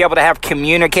 We'll be able to have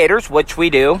communicators, which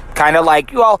we do, kind of like,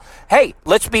 hey,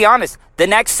 let's be honest. The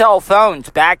next cell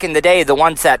phones back in the day, the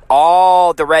ones that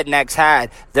all the rednecks had,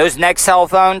 those next cell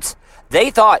phones, they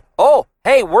thought,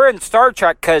 hey, we're in Star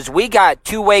Trek because we got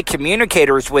two-way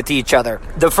communicators with each other.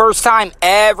 The first time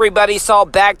everybody saw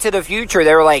Back to the Future,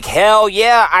 they were like, hell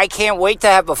yeah, I can't wait to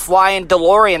have a flying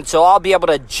DeLorean so I'll be able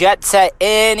to jet set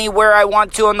anywhere I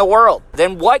want to in the world.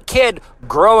 Then what kid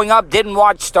growing up didn't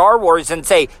watch Star Wars and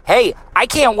say, hey, I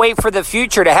can't wait for the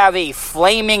future to have a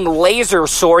flaming laser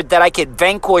sword that I could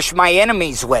vanquish my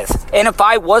enemies with? And if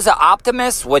I was an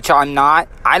optimist, which I'm not,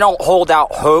 I don't hold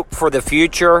out hope for the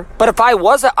future, but if I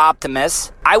was an optimist,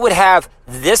 I would have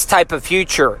this type of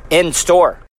future in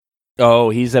store. Oh,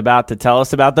 he's about to tell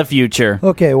us about the future.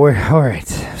 Okay, we're all right.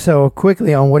 So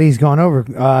quickly on what he's gone over.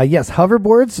 Yes,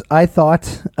 hoverboards. I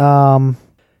thought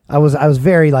I was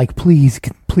very like, please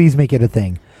make it a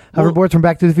thing. Hoverboards from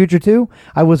Back to the Future 2.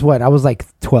 I was like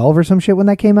 12 or some shit when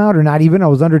that came out, or not even. I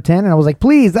was under 10, and I was like,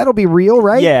 please, that'll be real,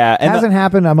 right? Yeah. And hasn't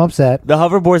happened. I'm upset. The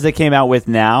hoverboards they came out with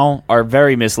now are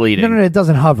very misleading. No, it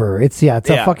doesn't hover. It's a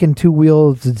fucking two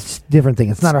wheels. It's a different thing.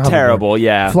 It's not a hoverboard. Terrible,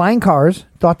 yeah. Flying cars.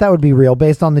 Thought that would be real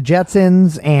based on the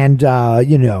Jetsons and,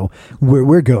 where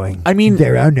we're going. I mean,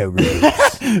 there are no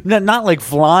roads. Not like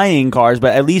flying cars,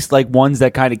 but at least like ones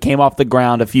that kind of came off the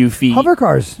ground a few feet. Hover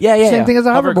cars. Yeah. Same thing as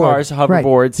a hoverboard.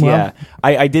 Hoverboards, right. yeah.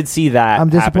 I did see that. I'm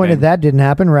disappointed that didn't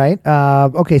happen, right?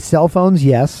 Okay, cell phones,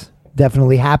 yes,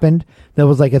 definitely happened. That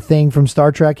was like a thing from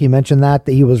Star Trek. He mentioned that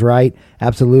he was right.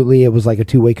 Absolutely. It was like a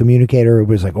two-way communicator. It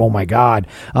was like, oh my God.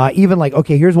 Even like,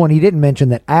 okay, here's one he didn't mention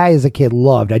that I as a kid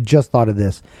loved. I just thought of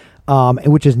this,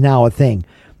 which is now a thing.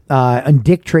 and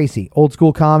Dick Tracy, old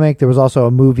school comic. There was also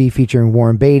a movie featuring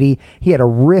Warren Beatty. He had a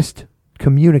wrist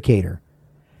communicator.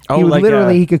 He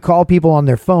would he could call people on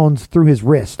their phones through his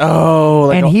wrist.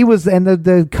 Oh, and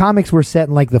the comics were set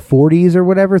in like the 40s or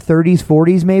whatever, 30s,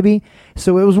 40s maybe.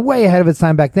 So it was way ahead of its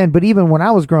time back then. But even when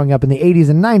I was growing up in the 80s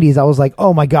and 90s, I was like,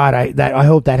 oh my God, I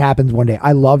hope that happens one day.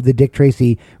 I love the Dick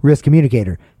Tracy wrist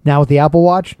communicator. Now with the Apple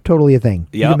Watch, totally a thing.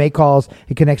 Yep. You can make calls.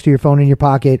 It connects to your phone in your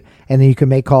pocket, and then you can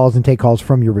make calls and take calls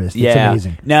from your wrist. It's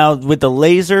amazing. Now with the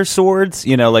laser swords,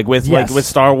 like with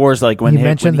Star Wars, like when you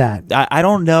mentioned that, I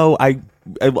don't know.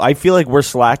 I feel like we're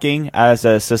slacking as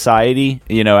a society,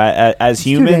 as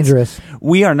humans. Too dangerous.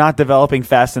 We are not developing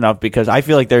fast enough because I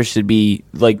feel like there should be,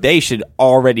 they should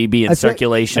already be in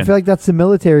circulation. I feel like that's the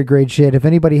military grade shit. If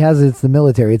anybody has it, it's the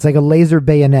military. It's like a laser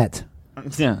bayonet.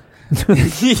 Yeah.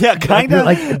 Yeah, kind of.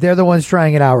 Like they're the ones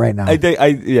trying it out right now.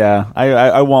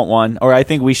 I want one, or I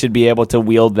think we should be able to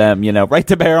wield them. Right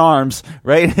to bear arms,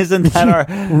 right? Isn't that our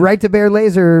right to bear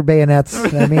laser bayonets?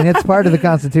 I mean, it's part of the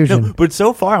Constitution. No, but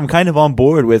so far, I'm kind of on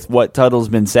board with what Tuttle's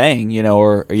been saying.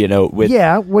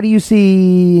 With what do you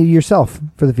see yourself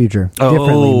for the future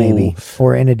differently, maybe,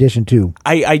 or in addition to?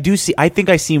 I do see. I think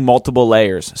I see multiple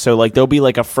layers. So there'll be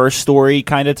like a first story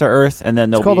kind of to Earth, and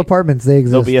then it's called apartments. They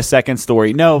exist. There'll be a second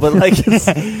story. No, but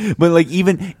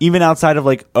even outside of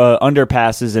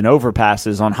underpasses and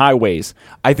overpasses on highways,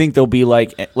 I think there'll be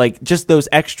like just those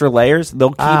extra layers.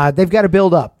 They've got to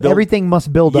build up. Everything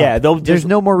must build up. Yeah, there's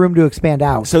no more room to expand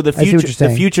out. So the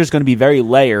future is going to be very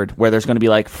layered, where there's going to be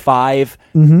like 5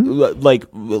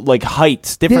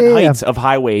 heights, different heights of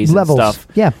highways levels. And stuff.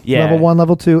 Yeah, level 1,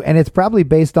 level 2, and it's probably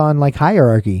based on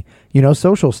hierarchy.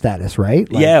 Social status, right?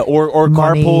 Or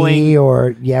money, carpooling,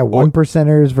 or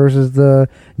 1%ers versus the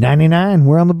 99.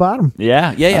 We're on the bottom.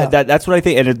 Yeah. That's what I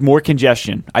think, and it's more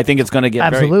congestion. I think it's going to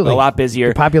get a lot busier.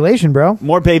 The population, bro.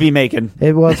 More baby making.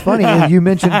 It's funny. You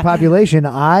mentioned population.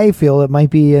 I feel it might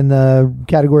be in the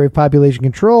category of population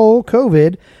control,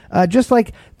 COVID. I just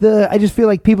feel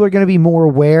like people are going to be more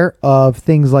aware of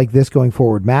things like this going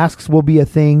forward. Masks will be a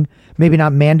thing. Maybe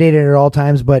not mandated at all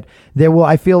times, but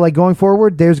I feel like going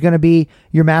forward, there's going to be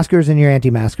your maskers and your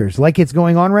anti-maskers. Like it's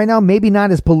going on right now, maybe not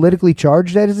as politically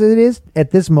charged as it is at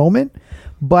this moment,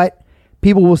 but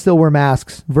people will still wear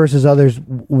masks versus others,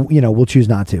 will choose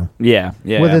not to. Yeah.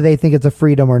 Whether they think it's a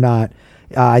freedom or not.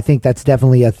 I think that's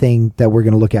definitely a thing that we're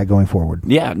going to look at going forward.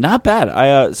 Yeah, not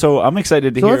bad. So I'm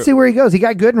excited to hear. Let's see where he goes. He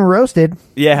got good and roasted.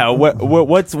 Yeah.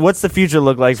 What's the future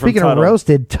look like? Speaking from Tuttle? of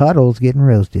roasted, Tuttle's getting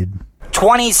roasted.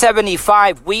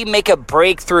 2075, we make a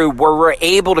breakthrough where we're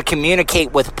able to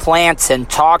communicate with plants and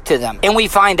talk to them. And we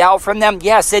find out from them,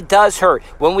 yes, it does hurt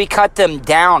when we cut them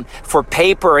down for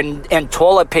paper and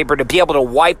toilet paper to be able to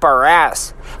wipe our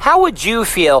ass. How would you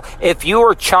feel if you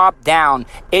were chopped down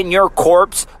and your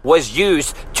corpse was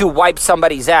used to wipe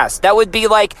somebody's ass? That would be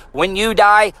like, when you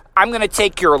die, I'm going to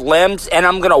take your limbs and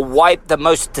I'm going to wipe the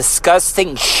most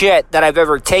disgusting shit that I've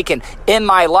ever taken in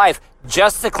my life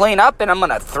just to clean up, and I'm going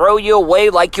to throw you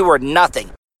away like you were nothing.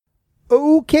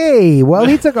 Okay, well,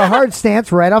 he took a hard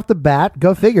stance right off the bat.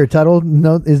 Go figure. Tuttle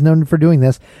is known for doing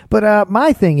this. But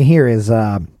my thing here is,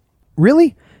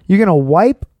 really? You're going to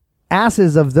wipe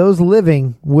asses of those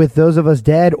living with those of us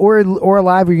dead or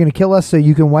alive? You're going to kill us so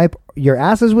you can wipe your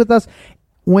asses with us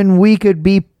when we could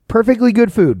be perfectly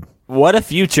good food? What a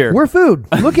future. We're food.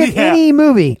 Look at any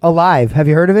movie. Alive. Have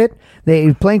you heard of it?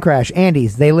 Plane crash.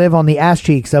 Andes. They live on the ass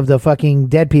cheeks of the fucking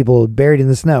dead people buried in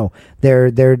the snow. They're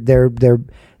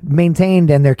maintained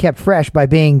and they're kept fresh by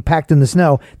being packed in the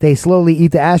snow. They slowly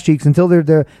eat the ass cheeks until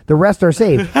the rest are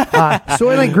saved.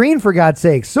 Soylent Green, for God's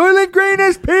sake. Soylent Green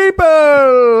is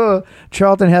people.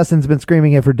 Charlton Heston's been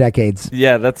screaming it for decades.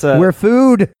 Yeah, that's we're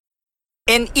food.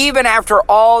 And even after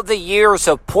all the years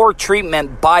of poor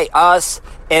treatment by us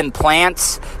and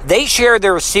plants, they share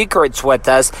their secrets with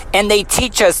us, and they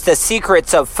teach us the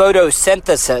secrets of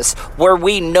photosynthesis, where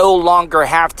we no longer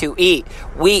have to eat.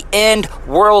 We end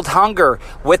world hunger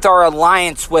with our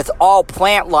alliance with all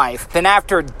plant life. And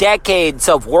after decades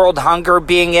of world hunger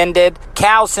being ended,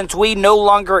 cows, since we no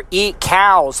longer eat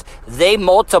cows, they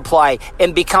multiply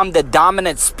and become the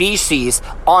dominant species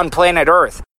on planet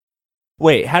Earth.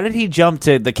 Wait, how did he jump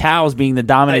to the cows being the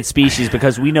dominant species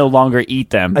because we no longer eat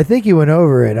them? I think he went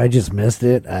over it. I just missed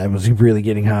it. I was really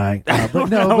getting high.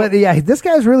 But yeah, this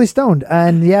guy's really stoned.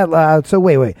 And so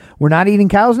wait. We're not eating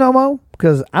cows no more?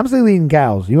 Because I'm still eating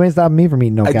cows. You ain't stopping me from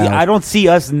eating no cows. I don't see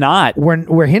us not.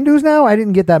 We're Hindus now? I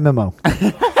didn't get that memo.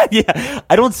 Yeah,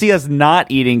 I don't see us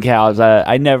not eating cows.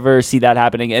 I never see that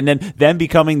happening. And then them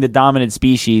becoming the dominant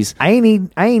species. I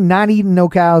ain't not eating no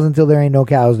cows until there ain't no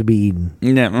cows to be eaten.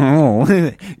 No.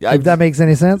 If that makes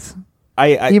any sense.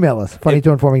 email us,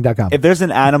 funny2informing.com. If there's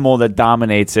an animal that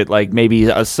dominates it, like maybe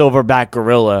a silverback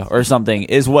gorilla or something,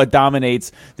 is what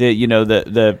dominates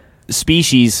the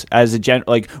species as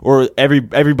a or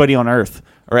everybody on Earth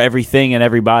or everything and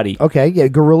everybody. Okay, yeah,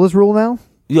 gorillas rule now.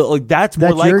 That's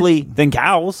more likely than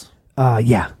cows.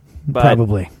 Yeah,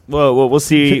 probably. Well, we'll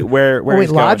see where wait,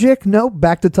 it's logic? No,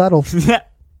 back to Tuttle.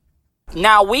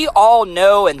 Now, we all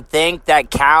know and think that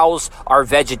cows are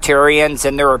vegetarians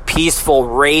and they're a peaceful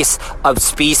race of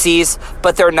species,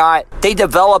 but they're not. They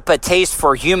develop a taste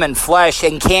for human flesh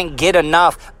and can't get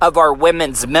enough of our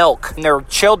women's milk. And their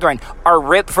children are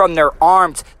ripped from their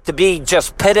arms to be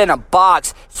just put in a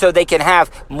box so they can have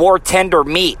more tender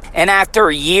meat. And after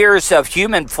years of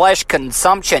human flesh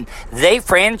consumption, they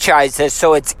franchise this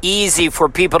so it's easy for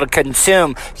people to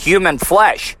consume human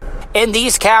flesh. And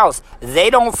these cows, they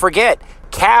don't forget.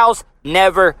 Cows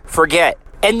never forget.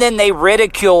 And then they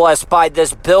ridicule us by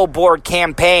this billboard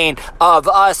campaign of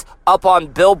us up on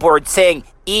billboards saying,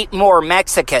 eat more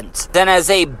Mexicans. Then as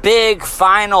a big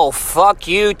final fuck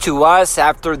you to us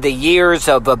after the years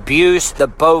of abuse, the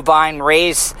bovine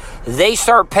race, they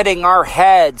start putting our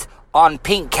heads on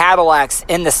pink Cadillacs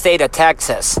in the state of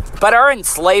Texas. But our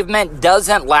enslavement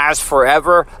doesn't last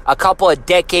forever. A couple of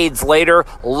decades later,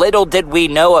 little did we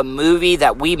know a movie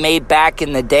that we made back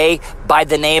in the day by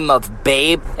the name of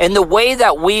Babe. And the way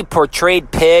that we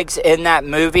portrayed pigs in that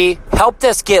movie helped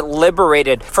us get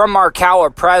liberated from our cow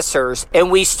oppressors, and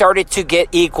we started to get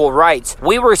equal rights.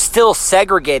 We were still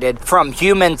segregated from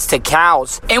humans to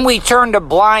cows, and we turned a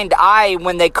blind eye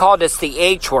when they called us the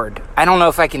H word. I don't know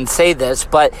if I can say this,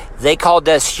 but they called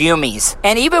us humies.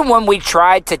 And even when we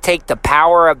tried to take the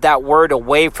power of that word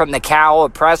away from the cow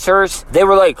oppressors, they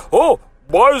were like, oh,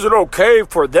 why is it okay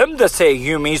for them to say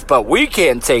humies, but we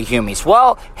can't say humies?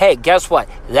 Well, hey, guess what?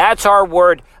 That's our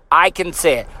word. I can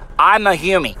say it. I'm a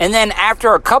humie. And then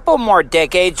after a couple more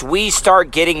decades, we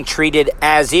start getting treated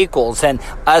as equals. And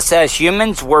us as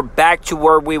humans, we're back to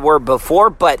where we were before,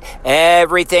 but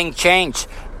everything changed.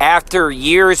 After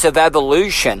years of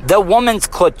evolution, the woman's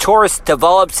clitoris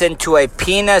develops into a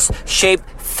penis-shaped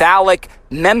phallic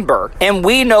member. And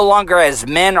we no longer, as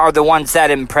men, are the ones that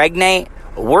impregnate.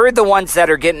 We're the ones that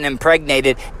are getting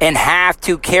impregnated and have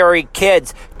to carry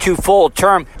kids to full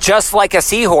term, just like a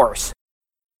seahorse.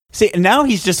 See, now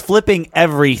he's just flipping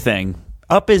everything.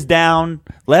 Up is down,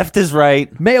 left is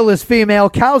right. Male is female,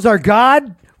 cows are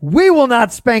God. We will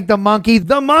not spank the monkey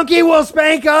will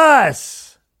spank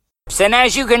us. And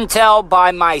as you can tell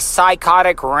by my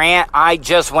psychotic rant I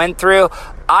just went through,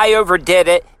 I overdid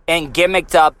it and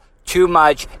gimmicked up too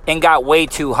much and got way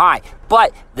too high.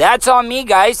 But that's on me,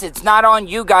 guys. It's not on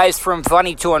you guys from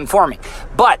Funny to Informing.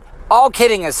 But all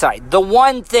kidding aside, the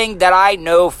one thing that I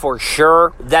know for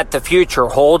sure that the future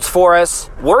holds for us,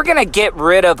 we're going to get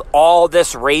rid of all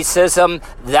this racism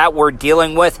that we're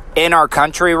dealing with in our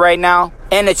country right now.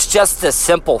 And it's just a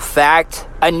simple fact.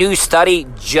 A new study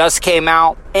just came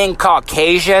out, and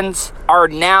Caucasians are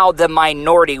now the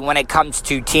minority when it comes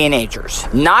to teenagers.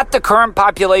 Not the current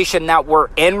population that we're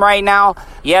in right now.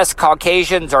 Yes,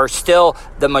 Caucasians are still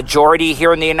the majority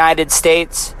here in the United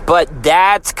States, but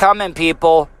that's coming,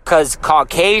 people, because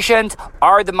Caucasians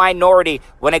are the minority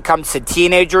when it comes to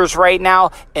teenagers right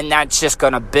now, and that's just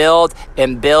going to build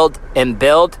and build and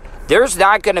build. There's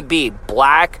not going to be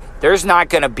black. There's not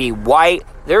going to be white.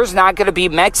 There's not going to be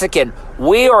Mexican.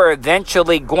 We are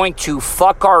eventually going to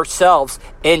fuck ourselves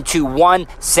into one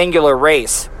singular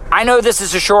race. I know this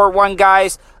is a short one,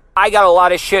 guys. I got a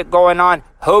lot of shit going on.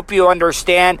 Hope you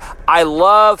understand. I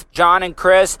love John and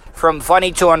Chris from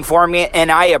Funny to Inform Me,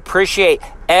 and I appreciate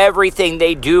everything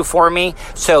they do for me.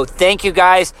 So thank you,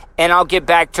 guys, and I'll get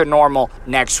back to normal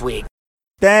next week.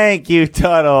 Thank you,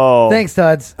 Tuttle. Thanks,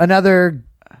 Tuds. Another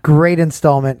great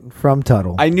installment from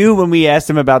Tuttle. I knew when we asked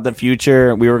him about the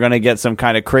future, we were going to get some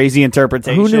kind of crazy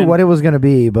interpretation. Who knew what it was going to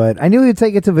be, but I knew he'd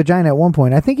take it to vagina at one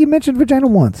point. I think he mentioned vagina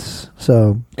once.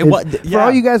 So for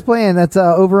all you guys playing, that's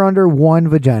over under one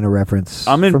vagina reference.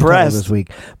 I'm impressed this week.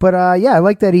 But yeah, I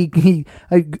like that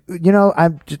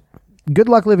I'm just, good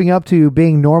luck living up to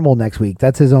being normal next week.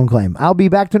 That's his own claim. I'll be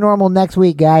back to normal next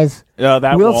week, guys.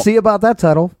 We'll see about that,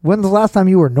 Tuttle. When's the last time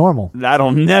you were normal?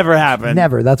 That'll never happen.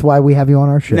 Never. That's why we have you on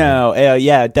our show. No,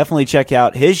 yeah, definitely check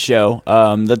out his show,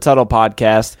 the Tuttle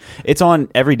Podcast. It's on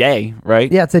every day,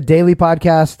 right? Yeah, it's a daily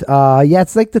podcast. Yeah,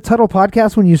 it's like the Tuttle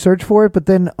Podcast when you search for it, but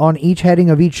then on each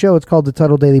heading of each show, it's called the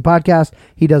Tuttle Daily Podcast.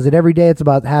 He does it every day. It's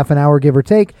about half an hour, give or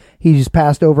take. He's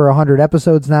passed over 100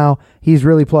 episodes now. He's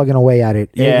really plugging away at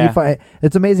it. Yeah.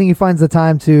 It's amazing he finds the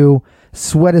time to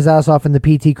sweat his ass off in the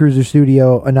PT Cruiser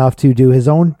studio enough to do his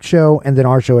own show and then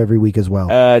our show every week as well.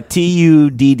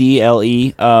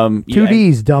 TUDDLE. 2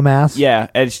 Ds, dumbass. Yeah,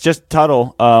 it's just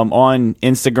Tuttle on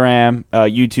Instagram,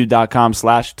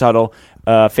 youtube.com/Tuttle,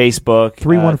 Facebook.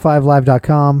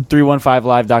 315live.com.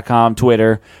 315live.com,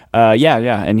 Twitter.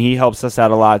 And he helps us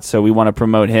out a lot, so we want to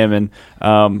promote him, and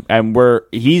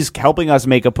he's helping us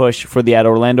make a push for the At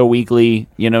Orlando Weekly,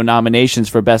 nominations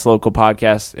for Best Local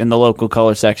Podcast in the local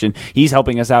color section. He's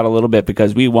helping us out a little bit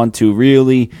because we want to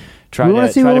really we want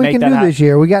to see what we can do this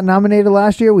year. We got nominated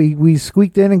last year. We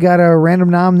squeaked in and got a random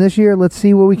nom this year. Let's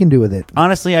see what we can do with it.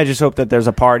 Honestly, I just hope that there's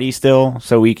a party still,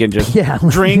 so we can just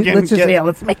drink and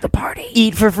let's make the party.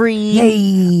 Eat for free.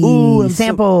 Yay! Ooh,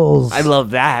 samples. I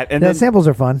love that. And then samples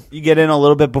are fun. You get in a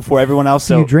little bit before everyone else.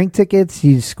 So you drink tickets.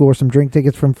 You score some drink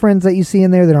tickets from friends that you see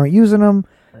in there that aren't using them.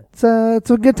 It's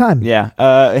a good time. Yeah,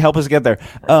 help us get there.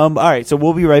 All right, so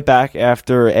we'll be right back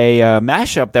after a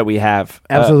mashup that we have.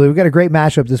 Absolutely. We've got a great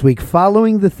mashup this week.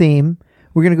 Following the theme,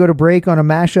 we're going to go to break on a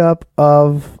mashup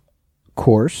of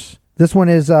course. This one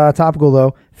is topical,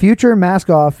 though. Future Mask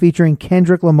Off featuring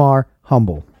Kendrick Lamar,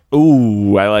 Humble.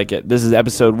 Ooh, I like it. This is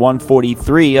episode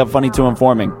 143 of Funny to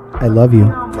Informing. I love you.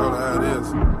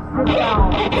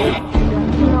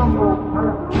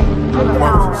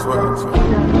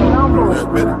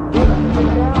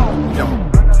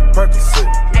 Percocet,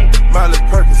 Miley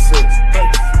Percocet,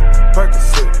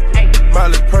 Percocet,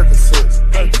 Miley Percocet,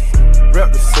 rep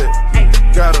the set,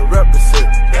 gotta rep the set,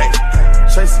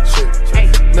 chase a chick,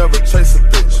 never chase a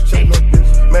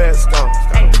bitch, mask on,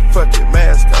 fuck it,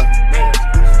 mask on,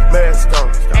 mask on,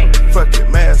 fuck it,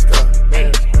 mask on,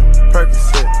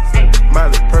 Percocet,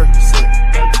 Miley Percocet,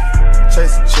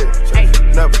 chase a chick,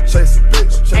 never chase a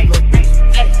bitch,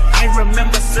 I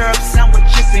remember syrup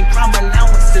sandwiches and crime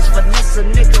allowances. Vanessa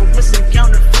nigga with some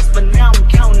counterfeits, but now I'm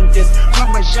counting this.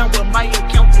 Parmesan with my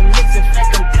accountant mix. In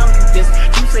fact, I'm counting this.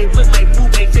 You say with my boo,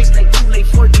 they taste like too late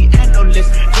for the analyst.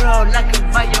 Girl, I can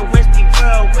buy your Westie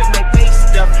girl with my base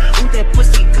stuff. Ooh, that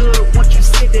pussy good once you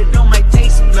sit it on my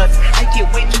taste buds. I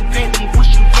get way too petty once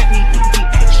you get me through the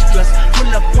extras. Pull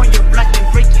up on your block and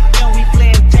break it down. We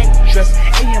playing Tetris.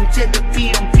 AM to the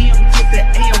PM, PM to the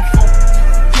AM phone.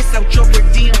 Out your per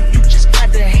diem, you just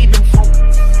gotta hate them phone.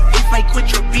 If I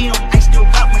quit your BM, I still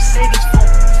got Mercedes phone.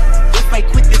 If I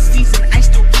quit this season, I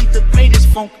still keep the greatest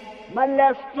phone. My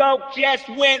left stroke just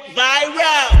went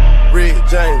viral. Rick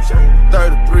James,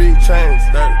 33 chains,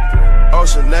 33.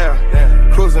 Ocean now,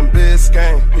 cruising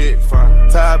Biscayne, hit from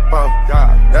top off,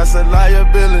 that's a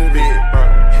liability.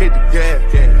 Hit the gas,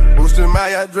 boosting my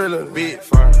adrenaline. Big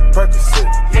firm, Percocet,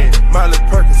 Miley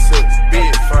Percocet,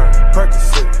 big firm,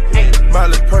 Percocet,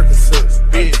 Miley Percocet,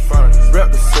 big firm, rep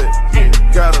the set,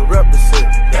 gotta rep the set,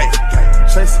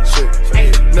 chase a chick,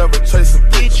 never chase a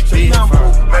bitch, big firm,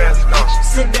 mask on,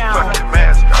 sit down, fucking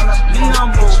mask on, be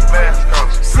humble, mask on,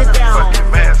 sit down,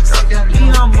 fucking mask on, be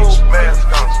humble, mask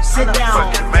on, sit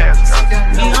down, fucking mask on,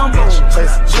 be humble,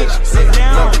 chase a chick, sit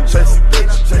down, never chase a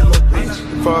bitch,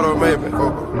 photo maybe,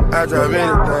 I drive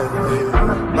anything,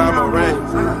 buy my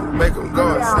rings, make them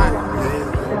go insane,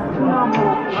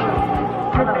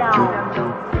 Ooh,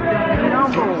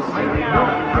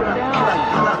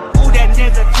 that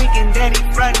nigga thinking that he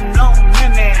frontin' on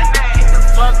women. Get the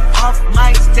fuck off my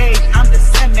stage, I'm the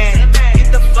Sandman. Get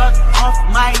the fuck off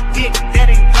my dick, that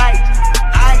ain't right.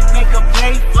 I make a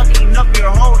play, fucking up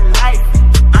your whole life.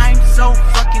 I'm so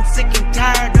fucking sick and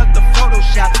tired of the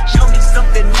Photoshop. Show me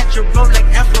something natural like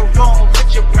Afro with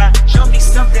your pride. Show me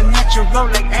something natural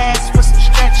like ass with some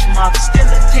stretch marks. Still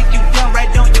take you down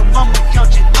right on your mama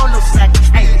couch and polo sack.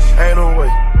 ain't no way,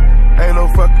 ain't no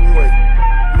fucking way.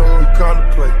 No, we come to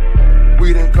play,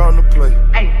 we didn't come to play.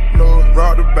 No,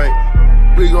 rob the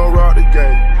bank, we gon' rob the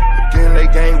game. Again, they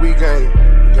gang, we gang,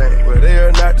 but they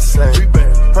are not the same. We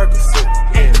been Percocet,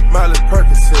 Miley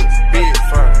Percocet, big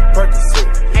firm, Percocet,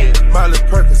 Miley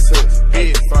Percocet,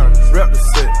 big firm, rep the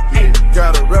set,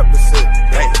 gotta rep the set,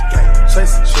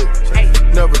 chase a chick,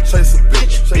 never chase a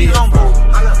bitch, Be humble,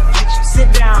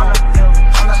 sit down,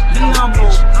 be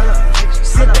humble,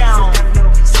 sit down,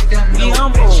 be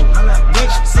humble,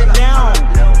 bitch, sit down,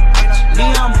 be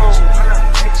humble,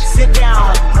 sit down, be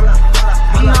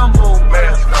humble,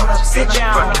 sit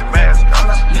down,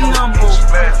 be humble,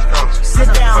 sit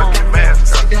down,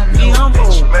 be humble,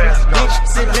 bitch,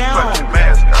 sit down,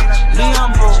 be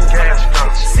humble,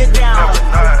 sit down.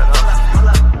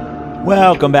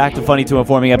 Welcome back to Funny to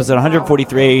Informing, episode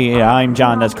 143. I'm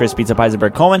John. That's Chris Pizza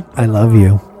Peisenberg Coleman. I love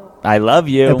you. I love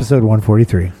you. Episode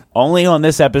 143. Only on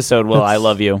this episode will I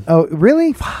love you. Oh,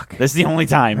 really? Fuck. This is the only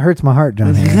time. It hurts my heart,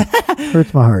 John.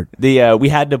 Hurts my heart. We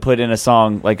had to put in a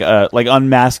song like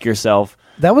Unmask Yourself.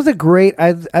 That was a great.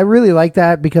 I really like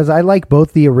that because I like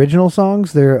both the original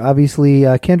songs. They're obviously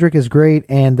Kendrick is great,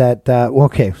 and that.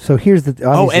 Okay, so here's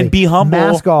the. And Be Humble.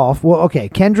 Mask Off. Well, okay,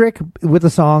 Kendrick with the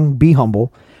song "Be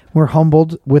Humble." We're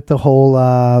humbled with the whole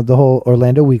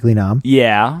Orlando Weekly nom.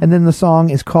 Yeah. And then the song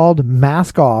is called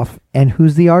Mask Off, and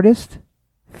who's the artist?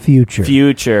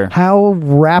 Future. How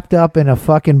wrapped up in a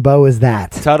fucking bow is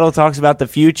that? Tuttle talks about the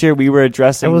future. We were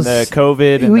addressing the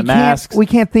COVID and the masks. We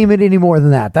can't theme it any more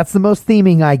than that. That's the most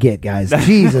theming I get, guys.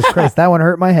 Jesus Christ, that one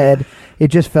hurt my head. It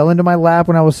just fell into my lap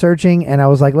when I was searching, and I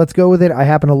was like, let's go with it. I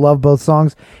happen to love both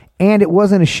songs, and it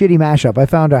wasn't a shitty mashup. I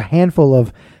found a handful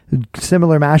of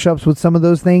similar mashups with some of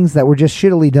those things that were just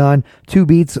shittily done. 2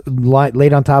 beats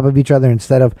laid on top of each other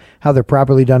instead of how they're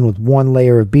properly done with one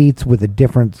layer of beats with a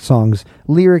different song's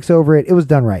lyrics over it. It was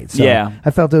done right. So yeah.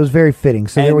 I felt it was very fitting.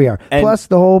 So here we are. Plus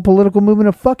the whole political movement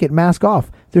of fuck it, mask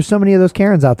off. There's so many of those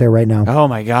Karens out there right now. Oh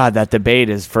my God, that debate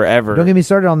is forever. Don't get me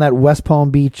started on that West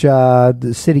Palm Beach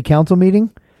city council meeting.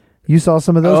 You saw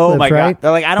some of those clips, my right? God.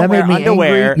 They're like, I don't wear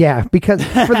underwear. Angry. Yeah, because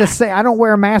I don't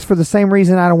wear a mask for the same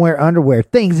reason I don't wear underwear.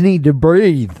 Things need to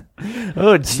breathe.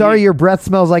 Oh, geez. Sorry, your breath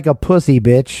smells like a pussy,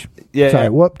 bitch. Yeah. Sorry,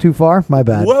 whoop, too far? My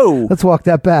bad. Whoa. Let's walk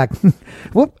that back.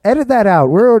 Whoop, edit that out.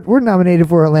 We're nominated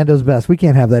for Orlando's Best. We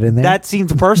can't have that in there. That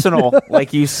seems personal.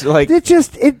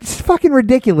 It's fucking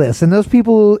ridiculous, and those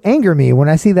people anger me when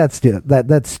I see that stuff.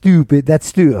 That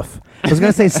stuff. I was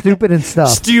gonna say stupid and stuff.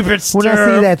 Stupid stuff. When I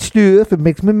see that stuff, it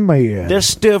makes me mad. This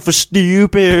stuff is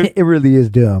stupid. It really is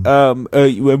dumb.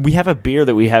 We have a beer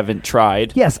that we haven't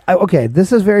tried. Yes. Okay.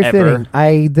 This is very fitting.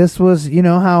 This was, you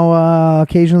know how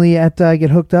occasionally I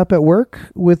get hooked up at work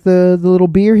with the little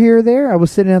beer here or there. I was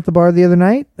sitting at the bar the other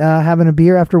night having a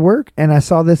beer after work, and I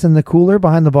saw this in the cooler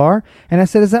behind the bar, and I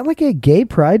said, "Is that like a gay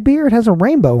pride beer? It has a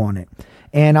rainbow on it."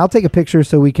 And I'll take a picture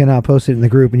so we can post it in the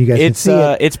group, and you guys can see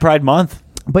it. It's Pride Month.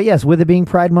 But yes, with it being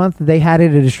Pride Month, they had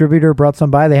it. A distributor brought some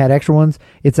by. They had extra ones.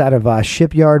 It's out of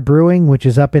Shipyard Brewing, which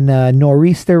is up in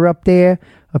Nor'easter up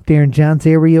there in John's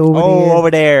area over there. Oh, over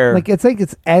there.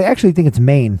 I actually think it's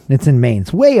Maine. It's in Maine.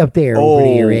 It's way up there over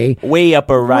there, eh? Way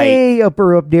upper right. Way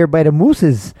upper up there by the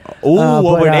mooses.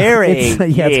 Oh, over there, eh?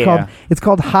 It's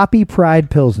called Hoppy Pride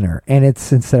Pilsner, and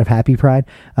it's instead of Happy Pride,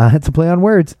 it's a play on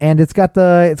words, and it's got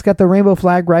the rainbow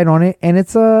flag right on it, and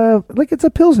it's a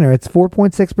Pilsner. It's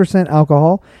 4.6%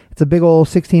 alcohol. It's a big old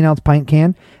 16-ounce pint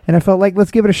can, and I felt like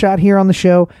let's give it a shot here on the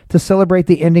show to celebrate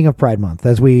the ending of Pride Month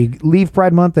as we leave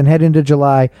Pride Month and head into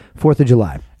July, 4th of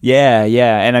July. Yeah,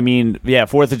 and I mean,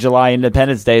 4th of July,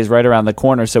 Independence Day is right around the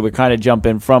corner, so we're kind of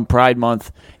jumping from Pride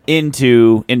Month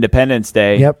into Independence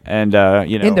Day. Yep. And,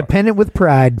 Independent with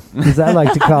pride, as I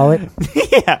like to call it.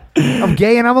 Yeah. I'm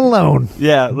gay and I'm alone.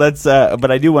 Yeah, let's,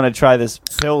 but I do want to try this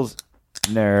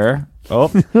Pilsner. Oh,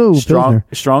 Ooh, strong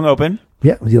open.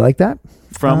 Yeah, do you like that?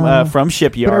 From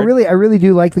Shipyard. But I really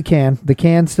do like the can. The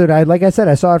can stood. Like I said,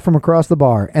 I saw it from across the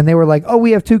bar, and they were like, "Oh,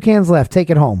 we have 2 cans left. Take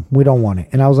it home. We don't want it."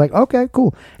 And I was like, "Okay,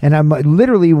 cool." And I'm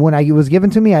literally, when it was given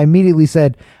to me, I immediately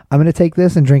said, "I'm going to take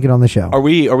this and drink it on the show." Are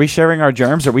we sharing our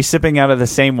germs? Are we sipping out of the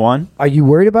same one? Are you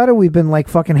worried about it? We've been like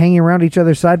fucking hanging around each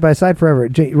other side by side forever.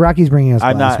 Rocky's bringing us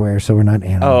glassware, so we're not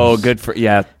animals. Oh, good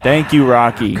thank you,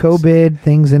 Rocky. COVID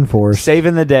things enforced.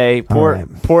 Saving the day.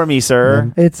 Pour me,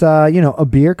 sir. It's a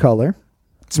beer color.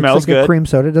 Smells like good. A cream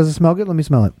soda. Does it smell good? Let me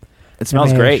smell it. It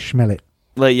smells great. Smell it.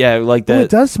 Like that. It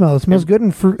does smell. It smells good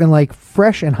and fruit and like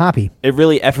fresh and hoppy. It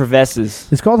really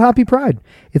effervesces. It's called Hoppy Pride.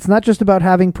 It's not just about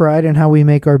having pride in how we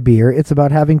make our beer. It's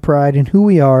about having pride in who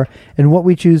we are and what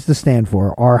we choose to stand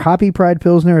for. Our Hoppy Pride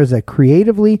Pilsner is a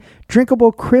creatively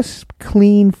drinkable, crisp,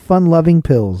 clean, fun-loving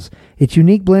pils. Its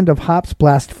unique blend of hops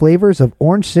blast flavors of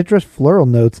orange, citrus, floral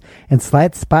notes, and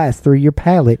slight spice through your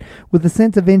palate with a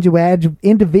sense of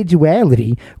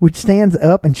individuality which stands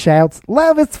up and shouts,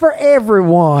 "Love is for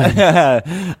everyone."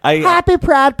 Happy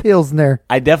Pride Pilsner.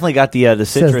 I definitely got the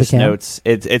citrus notes.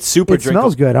 It's super drinkable. It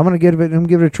smells good. I'm gonna give it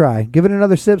a try. Give it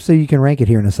another sip so you can rank it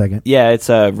here in a second. Yeah, it's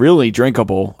really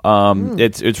drinkable.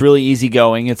 It's really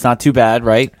easygoing. It's not too bad,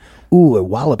 right? Ooh, it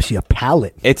wallops your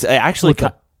palate. It's actually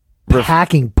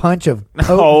packing punch of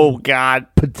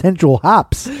potential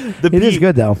hops. It is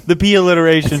good though. The P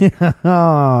alliteration.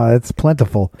 Oh, it's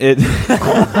plentiful.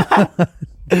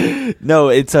 No,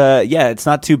 it's it's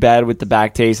not too bad with the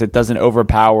back taste. It doesn't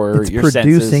overpower your senses. It's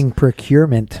producing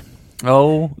procurement.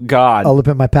 Oh God! I'll look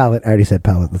at my palate. I already said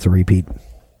palate. That's a repeat.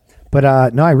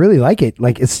 But no, I really like it.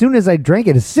 Like as soon as I drank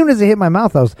it, as soon as it hit my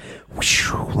mouth, I was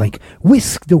like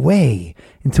whisked away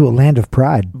into a land of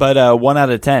pride. But 1 out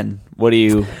of 10. What do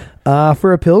you?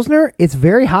 For a Pilsner, it's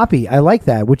very hoppy. I like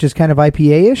that, which is kind of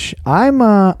IPA-ish. I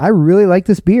really like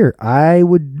this beer. I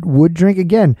would drink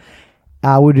again.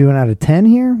 We're doing out of 10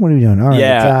 here? What are we doing? All right.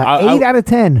 Yeah, it's, 8 out of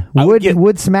 10.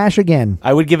 Would smash again.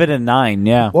 I would give it a 9,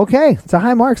 yeah. Okay. It's a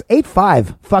high marks.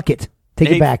 8.5. Fuck it.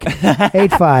 Take it back.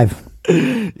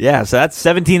 8.5. Yeah, so that's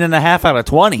 17.5 out of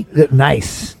 20.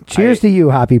 Nice. Cheers to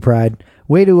you, Hoppy Pride.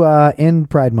 Way to end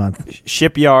Pride Month.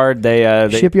 Shipyard, they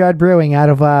Shipyard Brewing out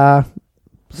of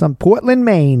some Portland,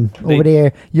 Maine. Over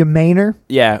there. You Mainer?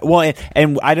 Yeah. Well,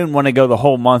 and I didn't want to go the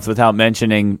whole month without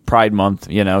mentioning Pride Month,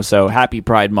 so happy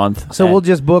Pride Month. So we'll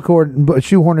just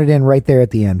shoehorn it in right there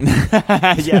at the end.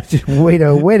 Yeah. way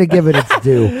to give it its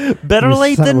due. Better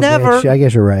late than never. I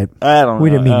guess you're right. I don't know. We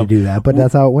didn't mean to do that, but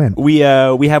that's how it went. We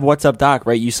have What's Up Doc,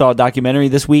 right? You saw a documentary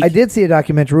this week? I did see a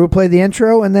documentary. We'll play the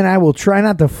intro, and then I will try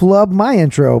not to flub my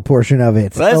intro portion of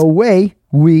it. Away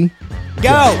we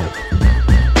go.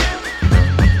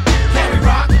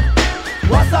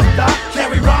 What's up, Doc?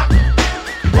 Can we rock?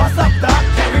 What's up, Doc?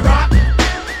 Can we rock?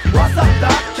 What's up,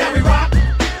 Doc? Can we rock?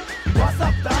 What's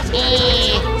up, Doc?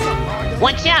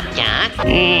 What's up, Doc?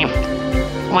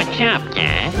 What's up,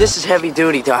 Doc? This is heavy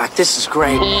duty, Doc. This is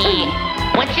great.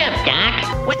 What's up,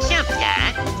 Doc? What's up,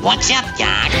 Doc? What's up,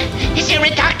 Doc? Is there a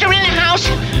doctor in the house?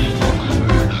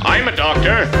 I'm a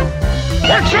doctor.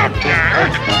 What's up,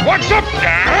 Doc? What's up,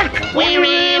 Doc? We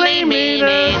really mean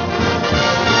it.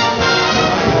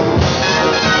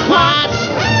 What's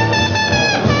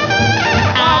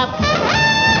up,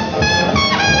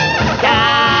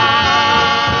 Doc?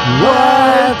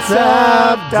 What's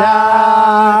up,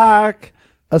 Doc?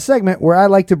 A segment where I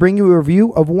like to bring you a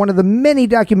review of one of the many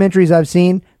documentaries I've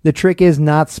seen. The trick is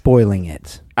not spoiling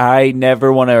it. I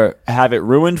never want to have it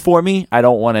ruined for me. I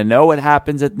don't want to know what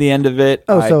happens at the end of it.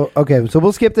 So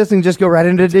we'll skip this and just go right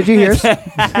into Did You Hears?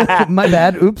 My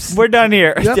bad. Oops. We're done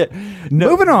here. Yep.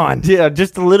 Moving on. Yeah,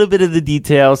 just a little bit of the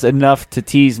details, enough to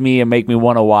tease me and make me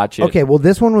want to watch it. Okay, well,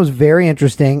 this one was very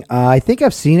interesting. I think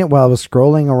I've seen it while I was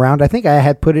scrolling around. I think I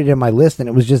had put it in my list and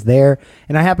it was just there.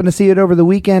 And I happened to see it over the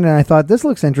weekend and I thought, this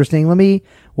looks interesting. Let me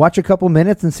watch a couple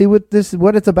minutes and see what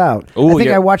it's about. Ooh, I think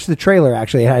I watched the trailer,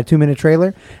 actually. It had a 2-minute trailer.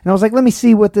 And I was like, let me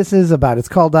see what this is about. It's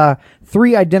called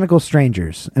Three Identical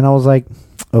Strangers. And I was like,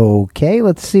 okay,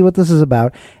 let's see what this is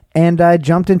about. And I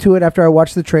jumped into it after I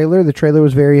watched the trailer. The trailer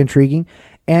was very intriguing.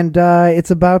 And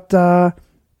it's about,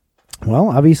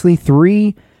 obviously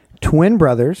 3 twin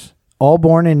brothers, all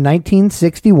born in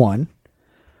 1961.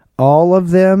 All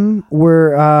of them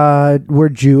were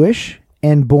Jewish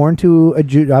and born to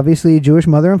obviously a Jewish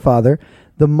mother and father.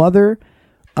 The mother,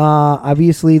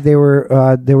 obviously, there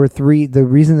were 3. The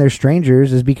reason they're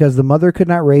strangers is because the mother could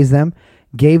not raise them,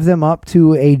 gave them up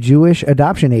to a Jewish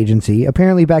adoption agency.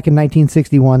 Apparently, back in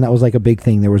 1961, that was like a big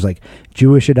thing. There was like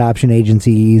Jewish adoption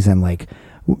agencies and like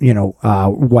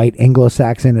white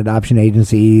Anglo-Saxon adoption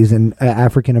agencies and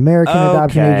African American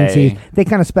adoption agencies. They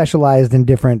kind of specialized in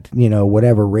different,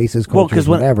 whatever races, cultures,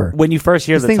 whatever. When you first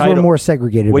hear the things title, were more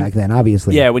segregated back then,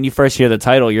 obviously. Yeah, when you first hear the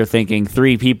title, you're thinking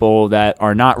 3 people that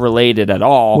are not related at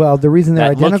all. Well, the reason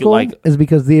they're identical is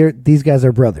because these guys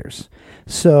are brothers.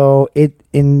 So it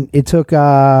took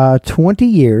 20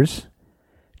 years.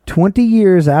 20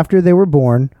 years after they were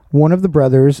born, one of the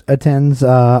brothers attends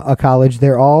a college.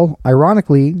 They're all,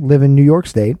 ironically, live in New York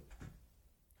State.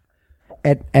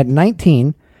 At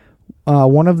 19,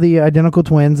 one of the identical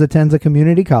twins attends a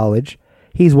community college.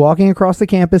 He's walking across the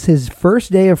campus his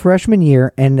first day of freshman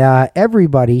year, and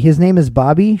everybody, his name is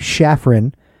Bobby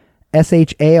Shafran,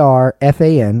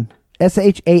 Shafran,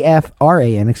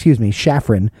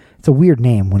 Shafran. It's a weird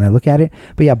name when I look at it.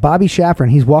 But yeah, Bobby Shafran.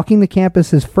 He's walking the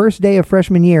campus his first day of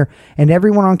freshman year, and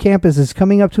everyone on campus is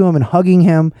coming up to him and hugging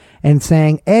him and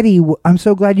saying, Eddie, I'm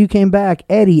so glad you came back.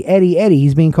 Eddie, Eddie, Eddie.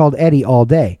 He's being called Eddie all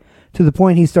day. To the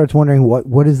point he starts wondering,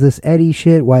 what is this Eddie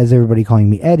shit? Why is everybody calling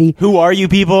me Eddie? Who are you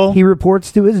people? He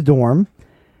reports to his dorm,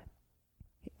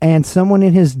 and someone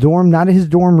in his dorm, not his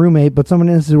dorm roommate, but someone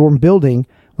in his dorm building,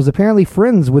 was apparently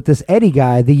friends with this Eddie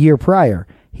guy the year prior.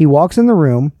 He walks in the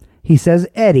room. He says,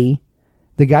 Eddie.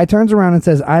 The guy turns around and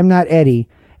says, I'm not Eddie.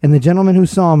 And the gentleman who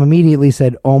saw him immediately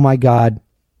said, oh my God,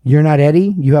 you're not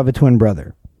Eddie? You have a twin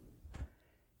brother.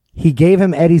 He gave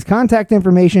him Eddie's contact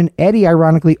information. Eddie,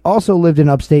 ironically, also lived in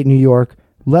upstate New York,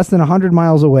 less than 100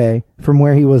 miles away from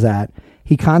where he was at.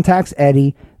 He contacts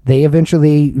Eddie. They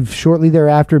eventually, shortly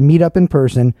thereafter, meet up in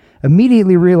person,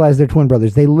 immediately realize they're twin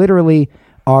brothers. They literally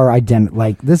are identical.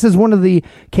 Like, this is one of the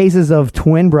cases of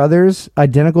twin brothers,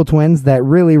 identical twins, that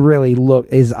really, really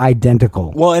is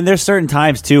identical. Well, and there's certain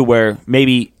times too where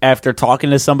maybe after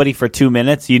talking to somebody for 2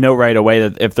 minutes, you know right away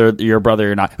that if they're your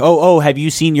brother or not. Oh, have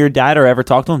you seen your dad or ever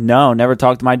talked to him? No, never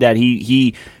talked to my dad.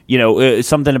 He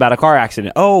something about a car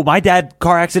accident. Oh, my dad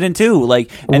car accident too. Like,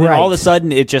 and then all of a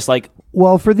sudden it just like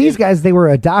Well, for these guys, they were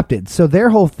adopted. So their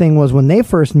whole thing was when they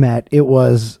first met, it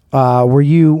was, were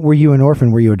you an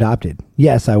orphan? Were you adopted?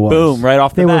 Yes, I was. Boom, right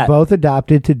off the bat. They were bat. both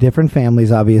adopted to different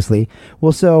families, obviously.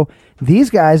 Well, so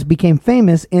these guys became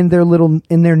famous in their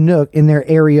nook, in their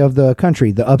area of the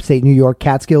country, the upstate New York,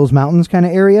 Catskills Mountains kind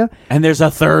of area. And there's a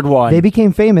third one. They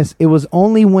became famous. It was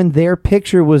only when their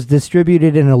picture was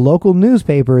distributed in a local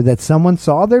newspaper that someone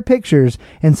saw their pictures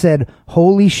and said,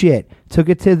 holy shit, took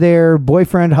it to their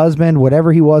boyfriend, husband,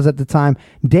 whatever he was at the time,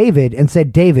 David, and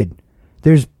said, David,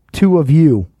 there's 2 of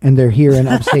you, and they're here in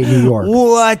upstate New York.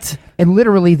 What? And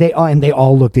literally, they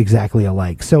all looked exactly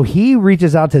alike. So he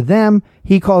reaches out to them.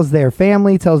 He calls their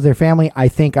family, tells their family, I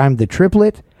think I'm the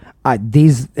triplet.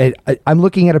 I'm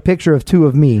looking at a picture of 2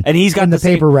 of me, and he's got in the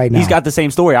paper right now. He's got the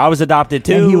same story. I was adopted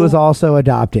too. And he was also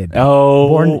adopted. Oh,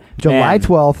 born July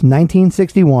 12th,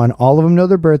 1961. All of them know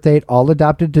their birth date. All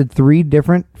adopted to 3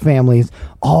 different families,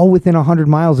 all within 100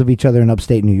 miles of each other in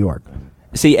upstate New York.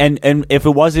 See, and if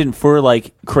it wasn't for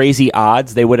like crazy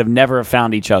odds, they would have never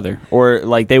found each other, or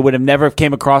like they would have never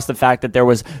came across the fact that there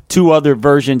was 2 other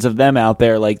versions of them out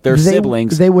there, like their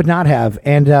siblings. They would not have.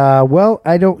 And well,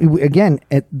 I don't. Again,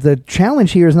 the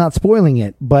challenge here is not spoiling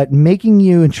it, but making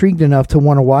you intrigued enough to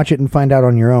want to watch it and find out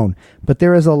on your own. But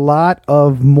there is a lot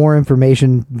of more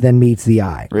information than meets the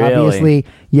eye. Really? Obviously,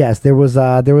 yes, there was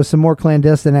some more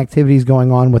clandestine activities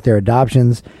going on with their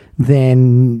adoptions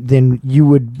than you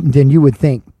would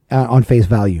think on face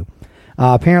value.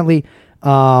 Apparently,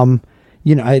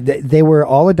 they were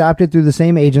all adopted through the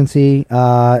same agency,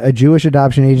 a Jewish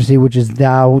adoption agency, which is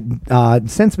now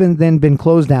since been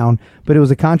closed down. But it was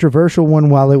a controversial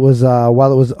one while it was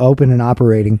open and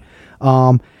operating.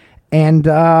 And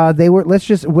they were,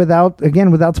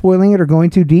 without spoiling it or going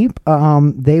too deep,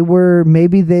 they were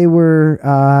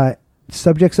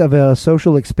subjects of a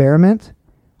social experiment,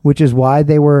 which is why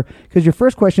they were, because your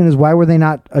first question is, why were they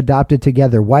not adopted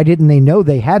together? Why didn't they know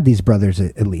they had these brothers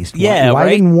at least? Yeah, why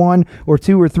right? didn't 1 or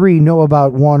 2 or 3 know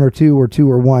about 1 or 2 or 2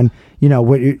 or 1,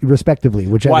 respectively,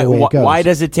 whichever way it goes? Why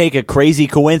does it take a crazy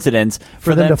coincidence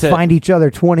for them to find each other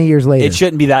 20 years later? It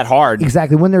shouldn't be that hard.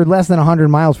 Exactly, when they're less than 100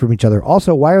 miles from each other.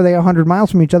 Also, why are they 100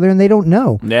 miles from each other and they don't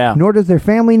know? Yeah. Nor does their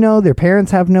family know. Their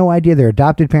parents have no idea. Their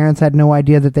adopted parents had no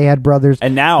idea that they had brothers.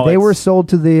 And now they were sold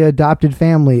to the adoptive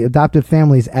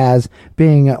families as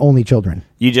being only children.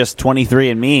 You just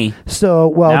 23andMe. So,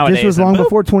 well, Nowadays, this was long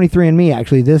before 23andMe,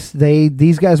 actually.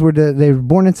 These guys were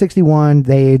born in 61.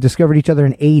 They discovered each other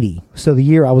in 80. So the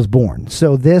year I was born.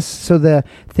 So all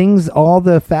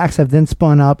the facts have then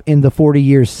spun up in the 40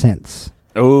 years since.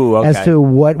 Oh, okay. As to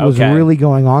what was really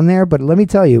going on there. But let me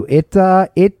tell you, it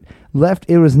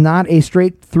was not a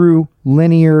straight through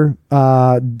linear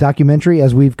documentary,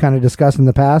 as we've kind of discussed in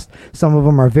the past. Some of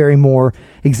them are very more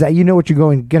exact. You know what you're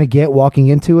going to get walking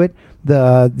into it.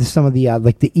 Some of the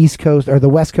like the East Coast or the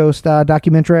West Coast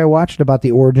documentary I watched about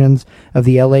the origins of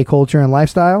the LA culture and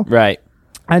lifestyle. Right.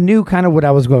 I knew kind of what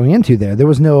I was going into there. There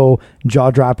was no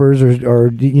jaw droppers or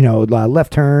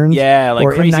left turns, like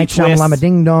or M. Night Shyamalan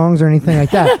ding dongs or anything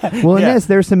like that. Well, in this,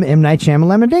 there's some M. Night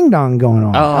Shyamalan ding dong going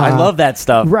on. Oh, I love that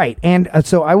stuff. Right, and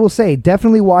so I will say,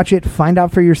 definitely watch it. Find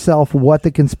out for yourself what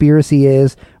the conspiracy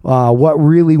is, what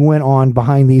really went on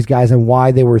behind these guys, and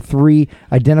why they were 3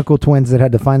 identical twins that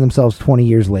had to find themselves 20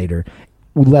 years later,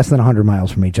 less than 100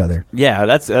 miles from each other. Yeah,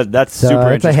 that's super it's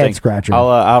interesting. a head scratcher.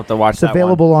 I'll have to watch it's that. It's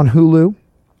available on Hulu.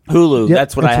 Hulu, Yep,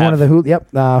 that's what I have. One of the Hulu.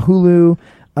 Yep, Hulu,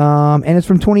 and it's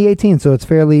from 2018, so it's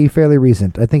fairly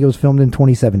recent. I think it was filmed in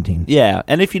 2017. Yeah,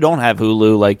 and if you don't have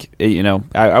Hulu,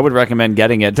 I would recommend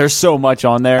getting it. There's so much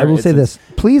on there. I will say this: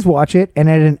 please watch it, and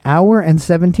at an hour and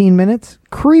 17 minutes,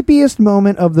 creepiest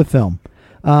moment of the film.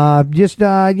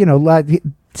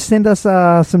 Send us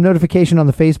some notification on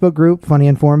the Facebook group,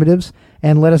 Funny Informatives,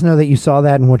 and let us know that you saw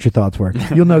that and what your thoughts were.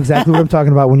 You'll know exactly what I'm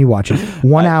talking about when you watch it.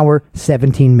 1 hour,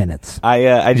 17 minutes.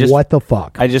 What the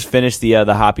fuck? I just finished the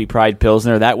Hoppy Pride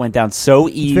Pilsner. That went down so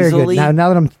easily. It's very good. Now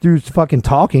that I'm through fucking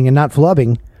talking and not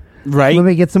flubbing, right? Let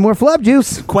me get some more flub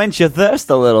juice. Quench your thirst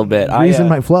a little bit. Reason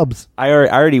my flubs. I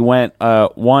already want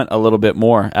a little bit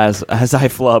more as I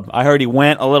flub. I already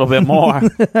went a little bit more. I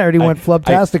already went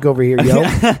flubtastic over here, yo.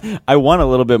 I want a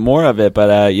little bit more of it,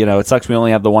 but it sucks we only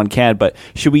have the one can. But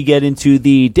should we get into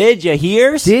the Did You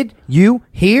Hear? Did you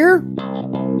hear?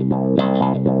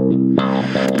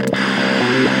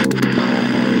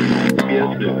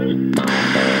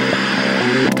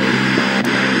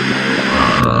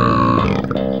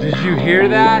 Did you hear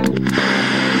that? Did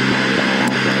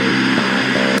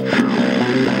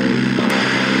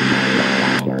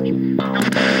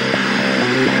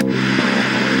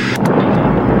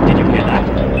you hear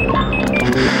that?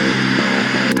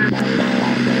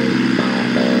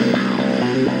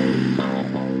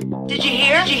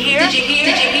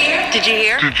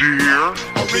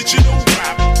 original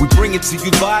rap. We bring it to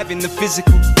you live in the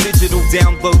physical, digital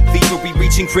download theory,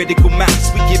 reaching critical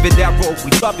mass. We give it that roll.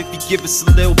 We love if you give us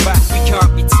a little back. We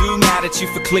can't be too mad at you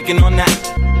for clicking on that.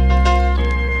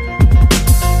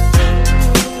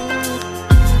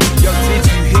 Yo, did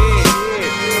you hear?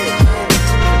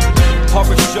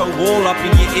 Horror show all up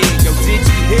in your ear. Yo, did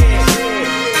you hear?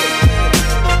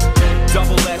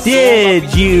 Double S.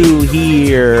 Did you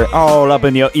hear? All up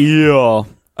in your ear.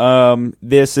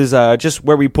 This is just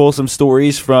where we pull some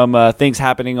stories from things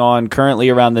happening on currently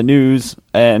around the news,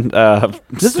 and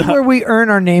this is where we earn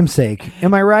our namesake.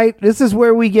 Am I right? This is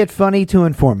where we get funny to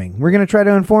informing. We're gonna try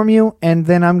to inform you, and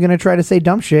then I'm gonna try to say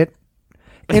dumb shit.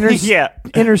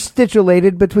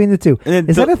 Interstitialated between the two.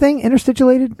 Is that a thing?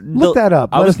 Interstitialated? Look that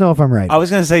up. Let us know if I'm right. I was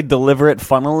going to say deliver it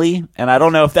funnily, and I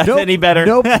don't know if that's any better.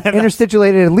 Nope.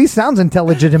 Interstitialated at least sounds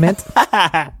intelligent.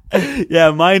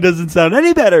 Yeah, mine doesn't sound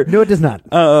any better. No, it does not.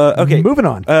 Okay. Moving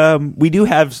on. We do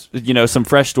have, some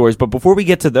fresh stories, but before we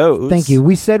get to those... Thank you.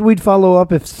 We said we'd follow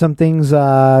up if some things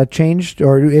changed,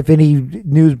 or if any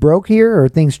news broke here, or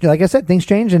things, like I said, things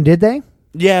changed, and did they?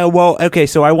 Yeah, well, okay,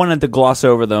 so I wanted to gloss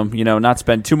over them, not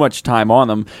spend too much time on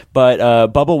them, but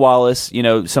Bubba Wallace,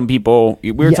 some people,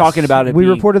 we were talking about it. We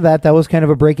reported that was kind of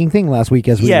a breaking thing last week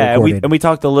as we recorded. And we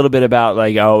talked a little bit about,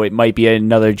 it might be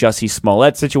another Jussie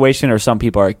Smollett situation, or some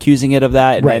people are accusing it of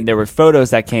that, and then there were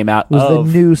photos that came out of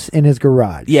the noose in his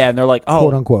garage. Yeah, and they're like, oh,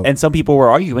 quote unquote. And some people were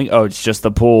arguing, it's just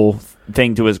the pull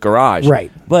thing to his garage.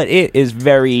 Right. But it is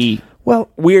very...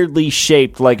 weirdly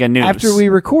shaped like a noose. After we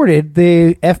recorded,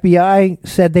 the FBI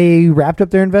said they wrapped up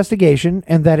their investigation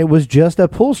and that it was just a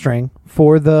pull string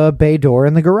for the bay door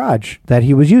in the garage that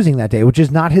he was using that day, which is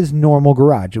not his normal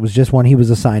garage. It was just one he was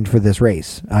assigned for this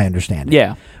race, I understand.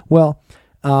 Yeah. Well,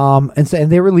 and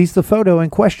they released the photo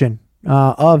in question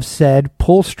of said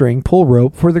pull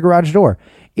rope for the garage door.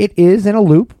 It is in a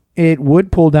loop. It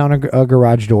would pull down a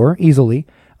garage door easily.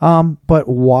 But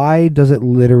why does it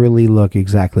literally look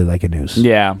exactly like a noose?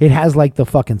 Yeah. It has like the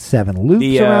fucking 7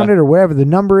 loops around it, or whatever the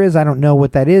number is. I don't know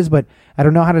what that is, but I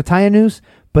don't know how to tie a noose.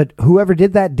 But whoever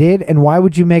did that did, and why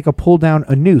would you make a pull down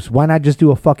a noose? Why not just do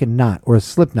a fucking knot or a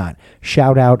slip knot?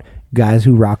 Shout out guys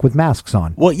who rock with masks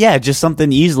on. Well, yeah, just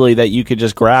something easily that you could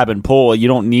just grab and pull. You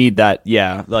don't need that,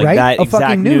 right? That a exact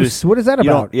fucking noose. What is that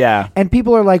about? Yeah. And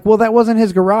people are like, well, that wasn't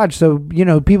his garage, so,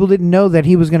 people didn't know that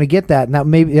he was going to get that, and that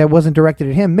maybe that wasn't directed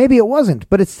at him. Maybe it wasn't,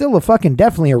 but it's still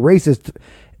definitely a racist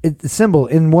symbol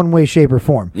in one way, shape, or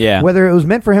form. Yeah. Whether it was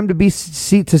meant for him to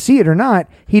see it or not,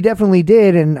 he definitely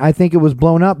did, and I think it was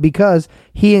blown up because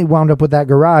he wound up with that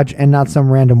garage and not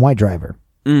some random white driver.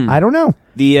 I don't know.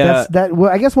 Well,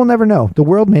 I guess we'll never know. The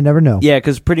world may never know. Yeah,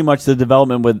 because pretty much the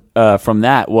development with from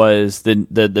that was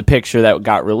the picture that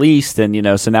got released,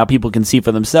 and so now people can see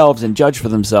for themselves and judge for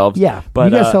themselves. Yeah,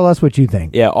 but you guys tell us what you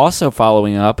think. Yeah. Also,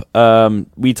 following up,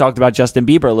 we talked about Justin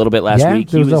Bieber a little bit last week.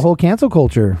 There was a whole cancel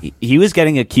culture. He was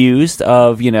getting accused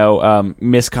of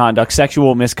misconduct,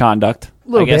 sexual misconduct.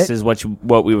 I guess is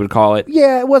what we would call it.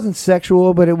 Yeah, it wasn't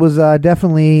sexual, but it was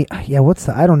definitely. Yeah,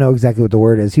 I don't know exactly what the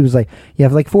word is. He was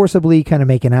like forcibly kind of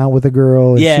making out with a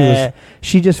girl. And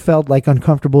she just felt like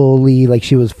uncomfortably, like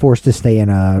she was forced to stay in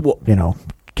a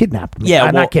kidnapped. Yeah,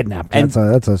 not kidnapped. And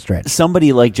that's a stretch.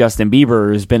 Somebody like Justin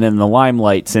Bieber has been in the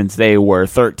limelight since they were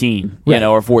 13,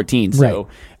 or 14. So. Right.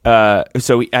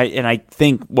 I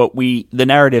think the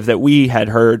narrative that we had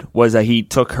heard was that he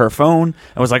took her phone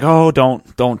and was like, "Oh, don't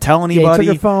tell anybody." Yeah, he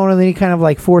took her phone and then he kind of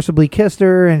like forcibly kissed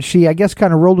her, and she, I guess,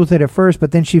 kind of rolled with it at first,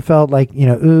 but then she felt like a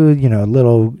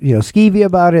little skeevy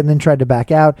about it, and then tried to back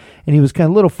out, and he was kind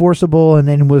of a little forcible, and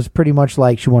then was pretty much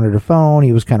like she wanted her phone.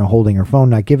 He was kind of holding her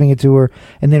phone, not giving it to her,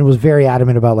 and then was very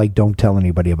adamant about like, "Don't tell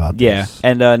anybody about this."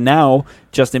 Yeah, and now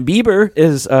Justin Bieber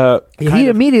is he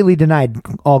immediately denied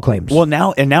all claims. Well,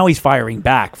 now he's firing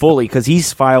back fully because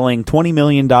he's filing $20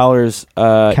 million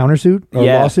countersuit or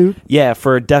lawsuit. Yeah,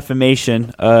 for defamation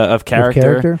of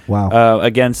character. Wow.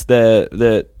 Against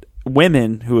the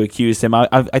women who accused him.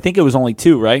 I think it was only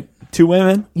 2, right? 2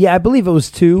 women? Yeah, I believe it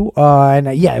was 2.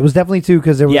 It was definitely 2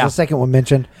 because there was a second one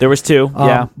mentioned. There was 2,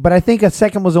 yeah. But I think a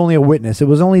second was only a witness. It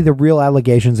was only the real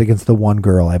allegations against the one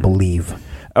girl, I believe.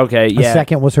 Okay, yeah. A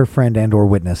second was her friend and or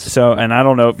witness. So, and I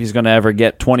don't know if he's going to ever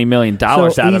get $20 million out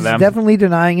of them. He's definitely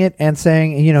denying it and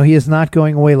saying, he is not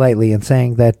going away lightly, and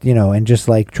saying that, and just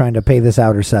like trying to pay this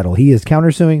out or settle. He is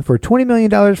countersuing for $20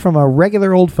 million from a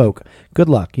regular old folk. Good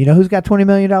luck. You know who's got $20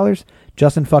 million?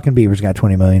 Justin fucking Bieber's got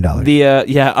 $20 million.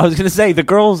 I was gonna say the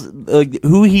girls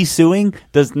who he's suing.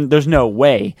 There's no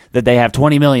way that they have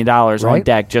 $20 million on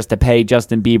deck just to pay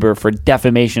Justin Bieber for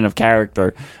defamation of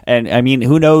character. And I mean,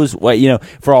 who knows what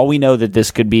For all we know, that this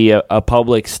could be a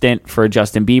public stint for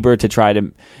Justin Bieber to try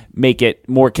to make it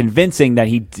more convincing that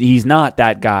he's not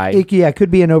that guy. It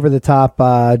could be an over the top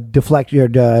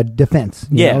defense.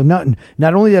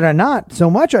 Not only did I not so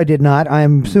much, I did not.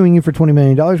 I'm suing you for $20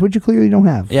 million, which you clearly don't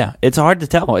have. Yeah, it's hard to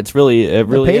tell. It really the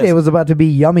payday is. was about to be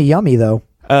yummy though.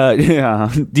 Yeah.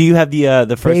 Do you have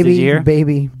the first baby, year?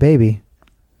 Baby.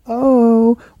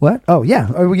 Oh, what? Oh,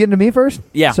 yeah. Are we getting to me first?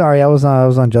 Yeah. Sorry, I was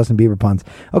on Justin Bieber puns.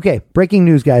 Okay, breaking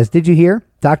news, guys. Did you hear?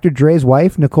 Dr. Dre's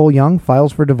wife, Nicole Young,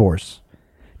 files for divorce.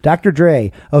 Dr.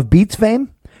 Dre of Beats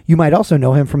fame. You might also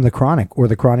know him from The Chronic or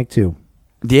The Chronic 2.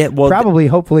 Yeah, well, probably,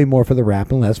 hopefully, more for the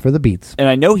rap and less for the beats. And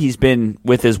I know he's been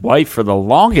with his wife for the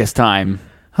longest time.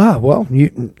 Well,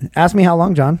 you ask me how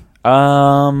long, John.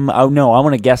 Oh no, I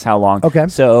want to guess how long. Okay,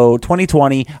 so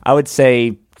 2020, I would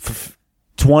say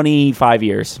 25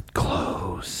 years.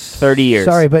 Close. 30 years.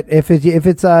 Sorry, but if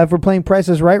we're playing Price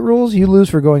is Right rules, you lose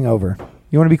for going over.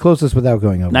 You want to be closest without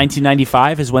going over.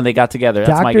 1995 is when they got together.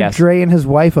 That's my guess. Dr. Dre and his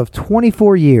wife of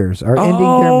 24 years are ending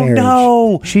their marriage.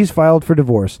 No. She's filed for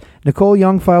divorce. Nicole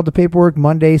Young filed the paperwork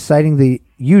Monday, citing the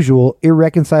usual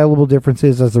irreconcilable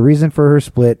differences as the reason for her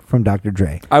split from Dr.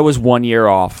 Dre. I was 1 year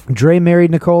off. Dre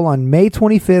married Nicole on May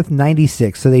 25th,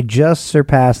 96, so they just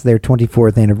surpassed their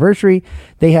 24th anniversary.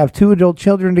 They have 2 adult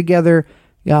children together.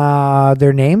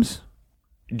 Their names?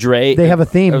 Dre. They have a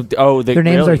theme. Their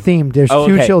names are themed. There's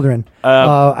 2 children.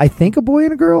 I think a boy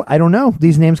and a girl. I don't know.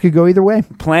 These names could go either way.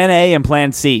 Plan A and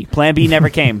Plan C. Plan B never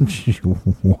came.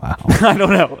 Wow. I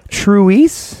don't know.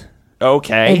 Truice.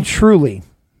 Okay. And Truly.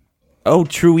 Oh,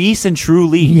 Truice and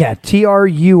Truly. Yeah,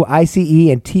 Truice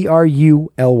and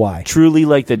Truly. Truly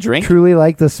like the drink? Truly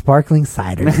like the sparkling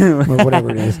cider or whatever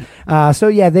it is. So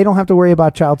yeah, they don't have to worry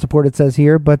about child support, it says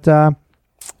here, but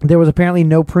there was apparently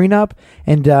no prenup,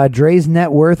 and Dre's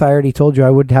net worth, I already told you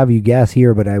I would have you guess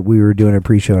here, but we were doing a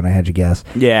pre-show and I had you guess.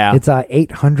 Yeah. It's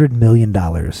 $800 million.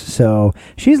 So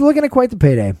she's looking at quite the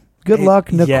payday. Good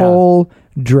luck, Nicole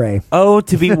Dre. Oh,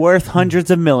 to be worth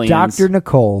hundreds of millions. Dr.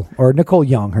 Nicole, or Nicole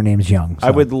Young. Her name's Young. So.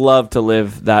 I would love to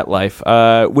live that life.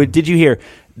 Did you hear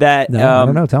that? No, I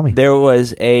don't know. Tell me. There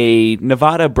was a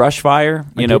Nevada brush fire,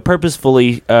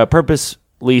 purposefully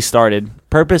started.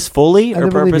 Purposefully or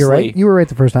purposely? You're right. You were right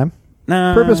the first time.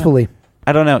 Purposefully.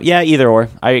 I don't know. Yeah, either or.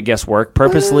 I guess work.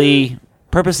 Purposely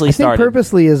started. I think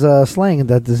purposely is a slang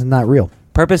that is not real.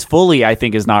 Purposefully, I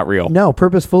think, is not real. No,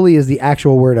 purposefully is the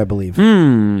actual word, I believe.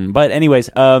 But anyways,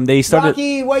 they started...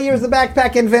 Rocky, what year was the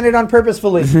backpack invented on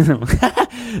purposefully?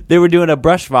 They were doing a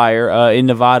brush fire in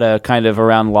Nevada, kind of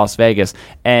around Las Vegas,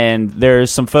 and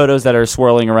there's some photos that are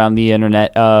swirling around the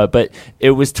internet, but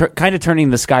it was kind of turning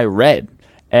the sky red.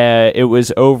 It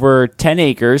was over 10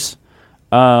 acres.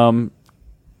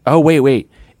 Wait.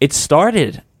 It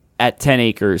started at 10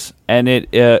 acres, and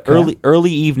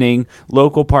early evening,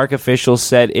 local park officials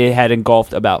said it had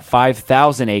engulfed about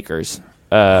 5,000 acres.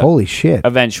 Holy shit.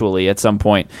 Eventually, at some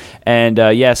point. And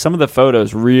some of the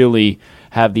photos really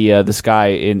have the sky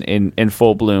in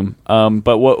full bloom.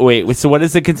 But so what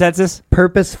is the consensus?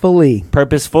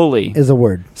 Purposefully is a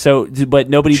word. So, but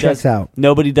nobody checks out.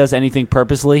 Nobody does anything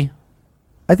purposely?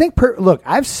 I think, look,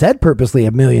 I've said purposely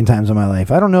a million times in my life.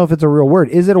 I don't know if it's a real word.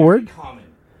 Is it a word?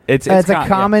 It's a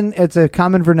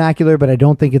common vernacular, but I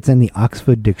don't think it's in the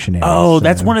Oxford Dictionary. Oh, so.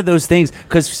 That's one of those things,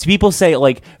 because people say,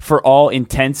 like, for all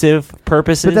intensive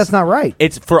purposes. But that's not right.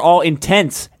 It's for all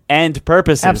intents and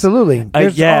purposes. Absolutely. Oh,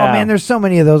 man, there's so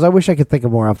many of those. I wish I could think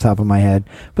of more off the top of my head.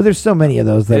 But there's so many of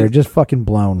those that are just fucking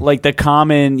blown. Like the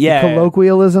common, the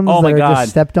colloquialisms that are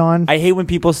just stepped on. I hate when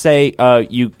people say,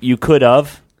 you could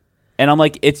have. And I'm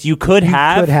like, it's you could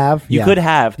have. You could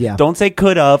have. Yeah. Don't say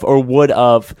could have or would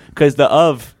have, because the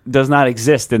of does not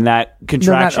exist in that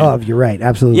contraction. No, not of. You're right.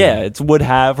 Absolutely. Yeah, it's would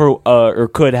have or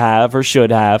could have or should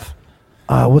have.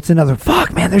 What's another?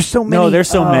 Fuck, man. There's so many. No, there's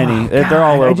so many. God, they're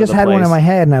all over I just the had place. one in my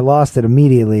head and I lost it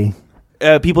immediately.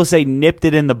 People say nipped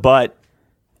it in the butt.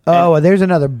 There's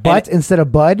another. Butt instead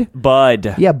of bud?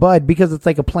 Bud. Yeah, bud, because it's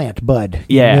like a plant. Bud.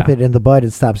 Yeah. You nip it in the bud,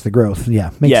 it stops the growth.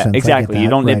 Yeah, makes sense. Yeah, exactly. You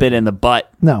don't nip it in the butt.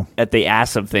 No. At the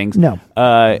ass of things. No.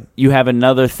 You have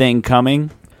another thing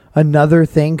coming. Another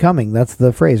thing coming. That's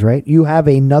the phrase, right? You have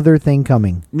another thing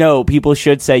coming. No, people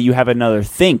should say you have another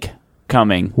think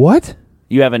coming. What?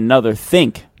 You have another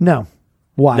think. No.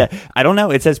 Why? I don't know.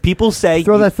 It says people say...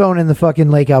 Throw that phone in the fucking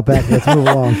lake out back. Let's move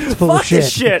along. It's full of shit.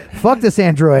 This shit. Fuck this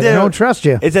Android. Dude, I don't trust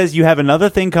you. It says you have another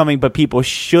thing coming, but people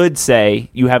should say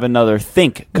you have another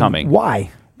think coming.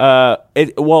 Why?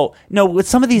 No, with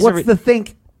some of these... What's the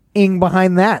thinking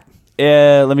behind that?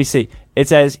 Let me see. It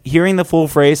says, hearing the full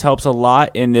phrase helps a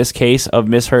lot in this case of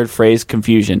misheard phrase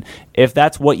confusion. If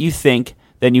that's what you think,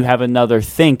 then you have another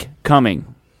think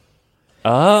coming.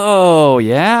 Oh,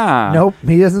 yeah. Nope,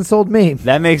 he hasn't sold me.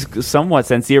 That makes somewhat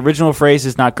sense. The original phrase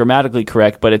is not grammatically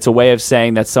correct, but it's a way of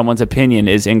saying that someone's opinion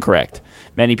is incorrect.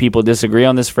 Many people disagree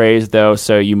on this phrase, though,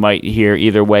 so you might hear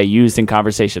either way used in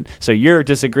conversation. So you're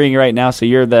disagreeing right now, so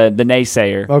you're the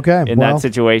naysayer in that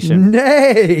situation.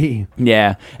 Nay!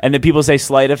 Yeah. And then people say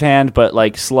sleight of hand, but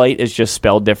like slight is just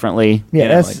spelled differently.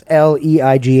 Yeah,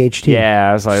 SLEIGHT.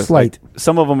 Yeah, it's like, slight.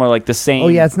 Some of them are like the same. Oh,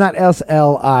 yeah, it's not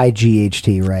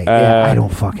SLIGHT, right? Yeah, I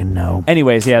don't fucking know.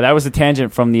 Anyways, yeah, that was a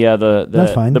tangent from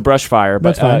That's fine. the brush fire.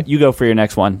 But That's fine. You go for your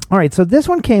next one. All right, so this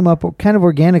one came up kind of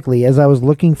organically as I was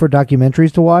looking for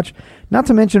documentaries to watch. Not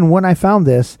to mention, when I found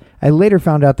this, I later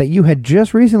found out that you had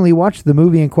just recently watched the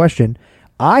movie in question.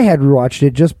 I had watched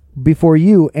it just before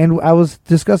you, and I was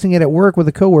discussing it at work with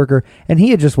a coworker, and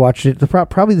he had just watched it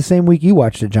probably the same week you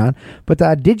watched it, John. But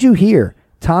did you hear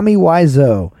Tommy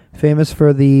Wiseau, famous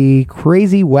for the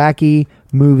crazy, wacky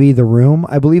movie The Room?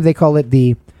 I believe they call it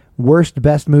the worst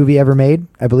best movie ever made,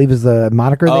 I believe is the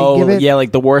moniker they give it. Yeah,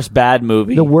 like the worst bad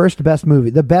movie. The worst best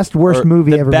movie. The best worst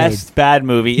movie ever made. The best bad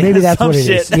movie. Maybe that's what it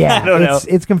is. Yeah, I don't know.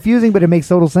 It's confusing, but it makes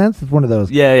total sense. It's one of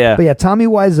those. Yeah, yeah. But yeah, Tommy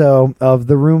Wiseau of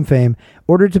The Room fame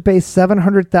ordered to pay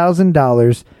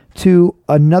 $700,000 to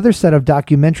another set of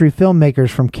documentary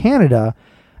filmmakers from Canada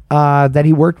that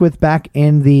he worked with back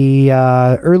in the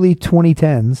early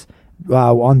 2010s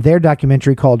on their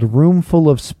documentary called Room Full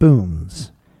of Spoons.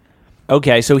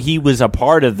 Okay, so he was a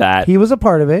part of that. He was a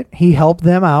part of it. He helped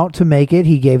them out to make it.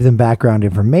 He gave them background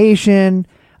information.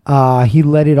 He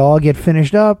let it all get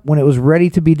finished up. When it was ready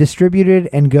to be distributed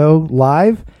and go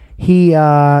live,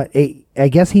 I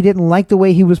guess he didn't like the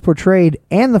way he was portrayed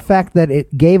and the fact that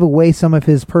it gave away some of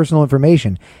his personal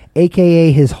information,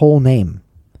 a.k.a. his whole name.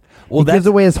 Well, it gives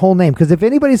away his whole name. Because if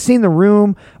anybody's seen The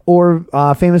Room or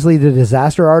famously The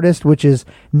Disaster Artist, which is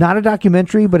not a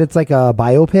documentary, but it's like a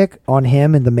biopic on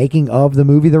him and the making of the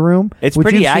movie The Room. It's which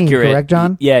pretty you've seen, accurate. correct,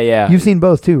 John? Yeah, yeah. You've seen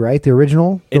both too, right? The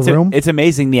original, The Room? It's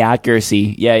amazing, the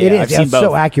accuracy. Yeah, yeah. It is. I've seen it's both.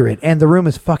 So accurate. And The Room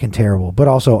is fucking terrible, but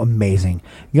also amazing.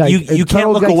 You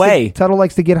can't look away. Tuttle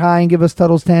likes to get high and give us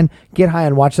Tuttle's 10. Get high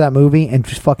and watch that movie and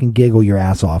just fucking giggle your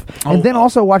ass off. And then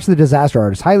also watch The Disaster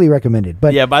Artist. Highly recommended.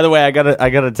 But yeah, by the way, I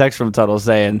got a text from Tuttle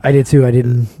saying... I did too. I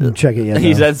didn't check it yet.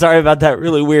 He said, sorry about that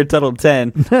really weird Tuttle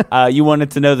 10. You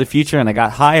wanted to know the future, and I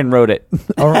got high and wrote it.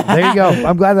 All right, there you go.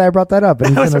 I'm glad that I brought that up. And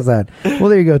he sent us that. Well,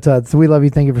 there you go, Tut. So we love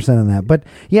you. Thank you for sending that. But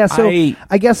yeah, so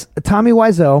I guess Tommy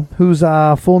Wiseau, whose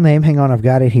full name, hang on, I've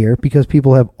got it here, because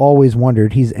people have always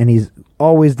wondered, he's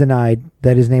always denied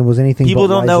that his name was anything People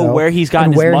but don't Wiseau, know where he's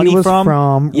gotten and his money he was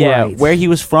from. Yeah, right. where he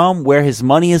was from, where his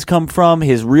money has come from,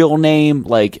 his real name,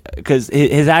 like, because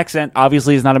his accent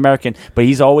obviously is not American, but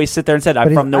he's always sit there and said,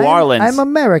 I'm from New Orleans. I'm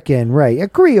American, right, a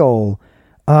Creole.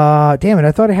 Damn it,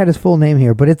 I thought I had his full name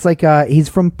here, but it's like he's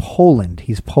from Poland.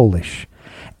 He's Polish.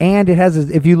 And it has,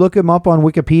 if you look him up on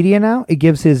Wikipedia now, it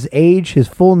gives his age, his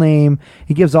full name.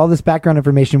 It gives all this background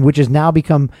information, which has now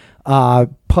become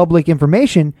public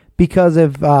information because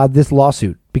of this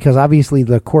lawsuit. Because obviously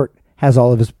the court has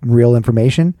all of his real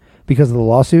information because of the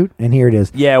lawsuit. And here it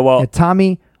is. Yeah, well.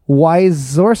 Tommy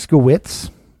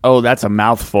Wyzorskowicz. Oh, that's a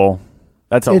mouthful.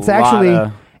 That's a It's lot actually,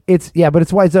 of... but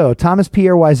it's Wiseau. Thomas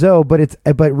Pierre Wiseau,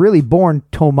 but really born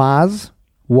Tomasz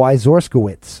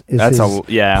Wyzorskowicz is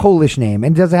his Polish name.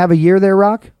 And does it have a year there,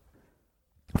 Rock?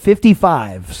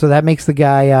 55. So that makes the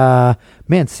guy,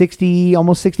 60,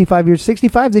 almost 65 years.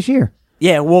 65 this year.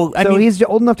 Yeah, well, I mean, he's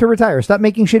old enough to retire. Stop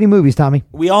making shitty movies, Tommy.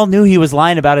 We all knew he was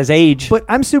lying about his age. But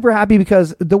I'm super happy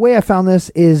because the way I found this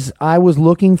is I was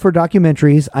looking for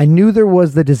documentaries. I knew there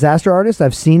was The Disaster Artist.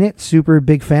 I've seen it. Super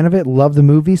big fan of it. Love the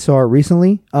movie. Saw it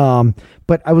recently.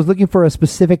 But I was looking for a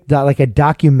specific, like a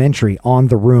documentary on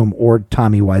The Room or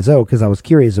Tommy Wiseau because I was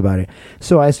curious about it.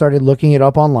 So I started looking it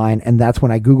up online, and that's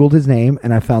when I Googled his name,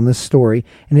 and I found this story,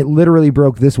 and it literally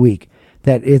broke this week.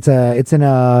 That it's in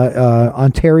a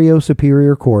Ontario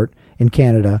Superior Court in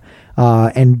Canada,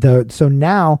 so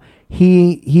now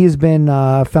he has been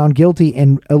found guilty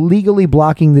in illegally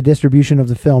blocking the distribution of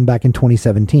the film back in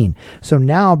 2017. So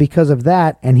now because of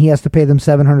that, and he has to pay them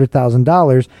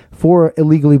 $700,000 for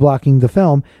illegally blocking the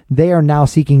film, they are now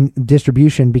seeking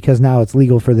distribution because now it's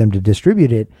legal for them to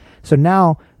distribute it. So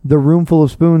now the Room Full of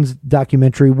Spoons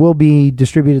documentary will be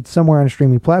distributed somewhere on a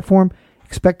streaming platform.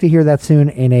 Expect to hear that soon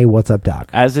in a What's Up Doc.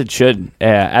 As it should.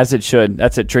 As it should.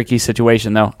 That's a tricky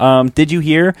situation, though. Did you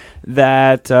hear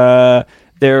that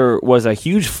there was a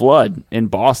huge flood in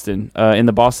Boston, in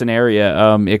the Boston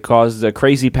area. It caused a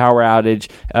crazy power outage.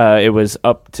 It was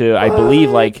up to, I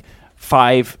believe, like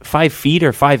 5 feet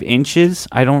or 5 inches.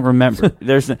 I don't remember.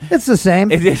 It's the same.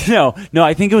 No,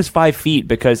 I think it was 5 feet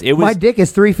because it was. My dick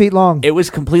is 3 feet long. It was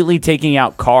completely taking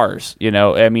out cars.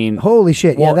 I mean, holy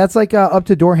shit! Well, yeah, that's like up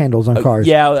to door handles on cars.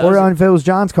 Or if it was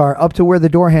John's car, up to where the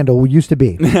door handle used to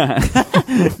be.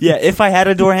 Yeah, if I had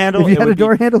a door handle, if you had a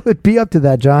door handle, it'd be up to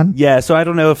that, John. Yeah, so I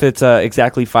don't know if it's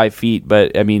exactly 5 feet,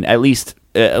 but I mean, at least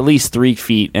 3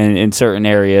 feet in certain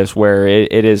areas where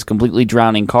it is completely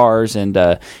drowning cars, and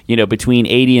between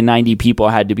 80 and 90 people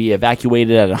had to be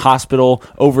evacuated at a hospital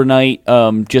overnight,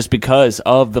 just because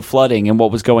of the flooding and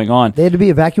what was going on. They had to be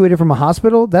evacuated from a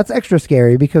hospital? That's extra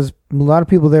scary because a lot of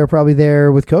people there are probably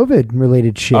there with COVID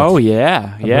related shit. Oh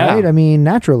yeah, right? I mean,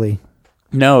 naturally.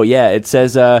 No, yeah, it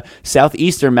says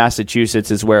southeastern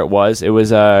Massachusetts is where it was. It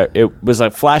was a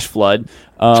flash flood.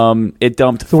 It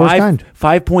dumped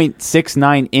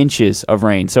 5.69 inches of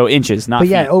rain. So inches, not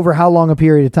feet. Over how long a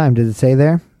period of time did it say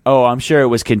there? Oh, I'm sure it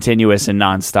was continuous and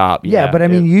nonstop. Yeah, but I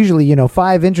mean, usually,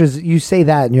 5 inches, you say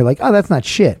that and you're like, oh, that's not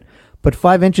shit. But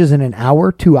 5 inches in an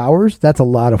hour, 2 hours, that's a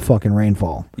lot of fucking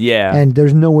rainfall. Yeah. And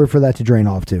there's nowhere for that to drain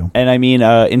off to. And I mean,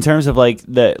 in terms of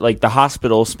the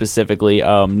hospital specifically,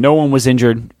 no one was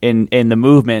injured in the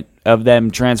movement of them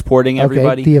transporting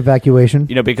everybody. The evacuation.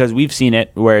 Because we've seen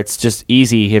it where it's just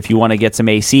easy. If you want to get some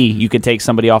AC, you can take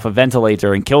somebody off a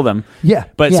ventilator and kill them. Yeah.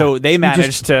 But so they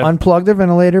managed to unplug the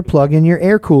ventilator, plug in your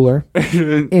air cooler,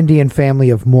 Indian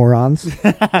family of morons,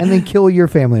 and then kill your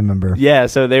family member. Yeah.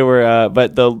 So they were,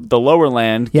 but the lower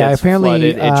land gets apparently,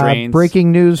 flooded. It drains.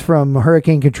 Breaking news from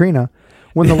Hurricane Katrina.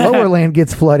 When the lower land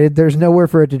gets flooded, there's nowhere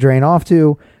for it to drain off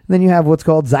to. Then you have what's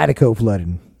called Zydeco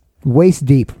flooding. Waist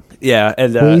deep. Yeah,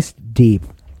 and waist deep.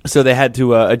 So they had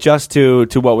to adjust to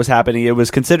what was happening. It was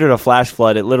considered a flash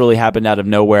flood. It literally happened out of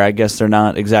nowhere. I guess they're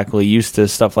not exactly used to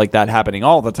stuff like that happening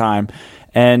all the time.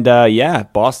 And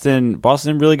Boston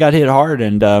really got hit hard,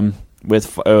 and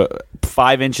with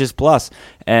 5 inches plus.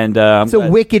 And it's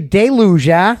a wicked deluge,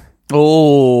 yeah.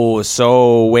 Oh,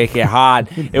 so wicked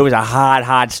hot! It was a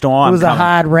hot storm. It was a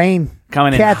hot rain.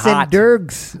 Coming Cats in hot. And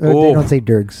Dergs. They don't say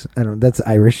Dergs. That's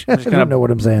Irish. I don't know what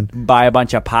I'm saying. Buy a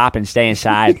bunch of pop and stay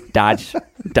inside. Dodge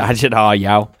it all,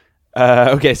 yo.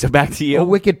 Okay, so back to you. A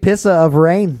wicked pissa of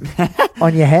rain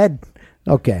on your head.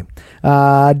 Okay.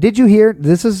 Did you hear?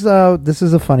 This is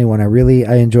a funny one.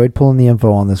 I enjoyed pulling the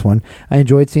info on this one. I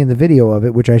enjoyed seeing the video of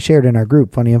it, which I shared in our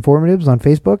group, Funny Informatives, on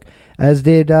Facebook, as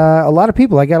did a lot of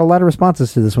people. I got a lot of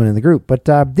responses to this one in the group. But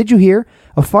did you hear?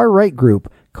 A far-right group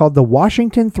called the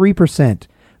Washington 3%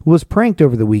 was pranked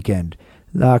over the weekend.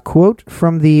 Quote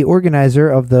from the organizer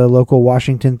of the local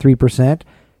Washington 3%,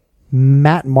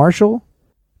 Matt Marshall,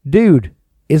 "Dude,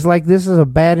 is like this is a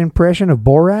bad impression of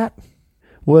Borat,"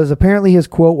 was apparently his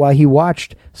quote while he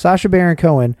watched Sacha Baron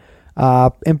Cohen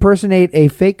impersonate a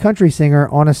fake country singer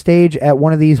on a stage at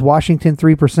one of these Washington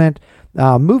 3%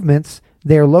 movements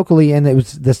there locally, and it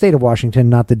was the state of Washington,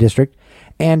 not the district.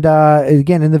 And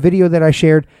again, in the video that I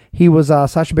shared, he was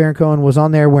Sacha Baron Cohen was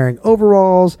on there wearing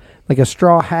overalls, like a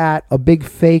straw hat, a big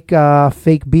fake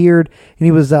beard, and he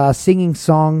was singing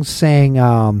songs, saying,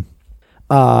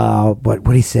 what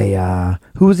did he say?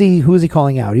 Who was he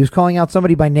calling out? He was calling out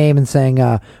somebody by name and saying,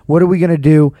 "What are we gonna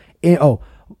do?"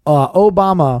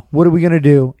 Obama, what are we gonna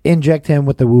do? Inject him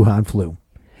with the Wuhan flu.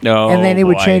 And then he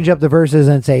would change up the verses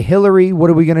and say, "Hillary,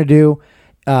 what are we gonna do?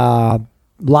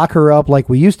 Lock her up like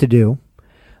we used to do."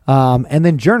 And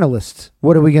then journalists,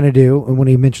 what are we going to do? And when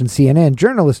he mentioned CNN,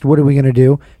 journalists, what are we going to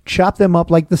do? Chop them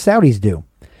up like the Saudis do.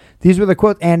 These were the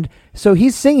quotes. And so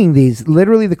he's singing these.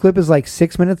 Literally, the clip is like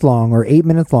 6 minutes long or 8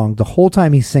 minutes long. The whole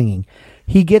time he's singing,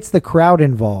 he gets the crowd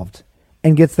involved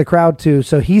and gets the crowd to.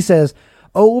 So he says,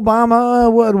 "Obama,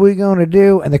 what are we going to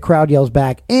do?" And the crowd yells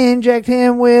back, "Inject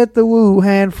him with the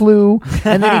Wuhan flu."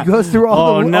 And then he goes through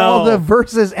all the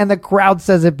verses, and the crowd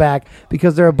says it back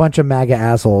because they're a bunch of MAGA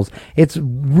assholes. It's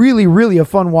really, really a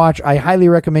fun watch. I highly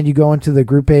recommend you go into the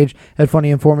group page at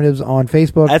Funny Informatives on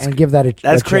Facebook and give that a check.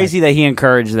 That's crazy that he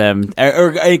encourred them.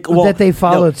 That they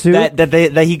followed suit?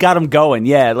 That he got them going.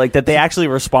 Yeah, like that they actually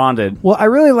responded. Well, I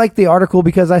really liked the article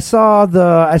because I saw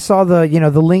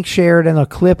the the link shared and a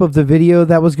clip of the video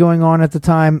that was going on at the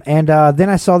time, and then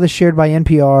I saw this shared by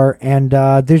NPR, and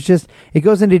it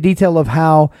goes into detail of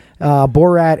how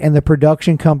Borat and the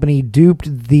production company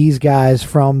duped these guys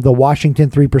from the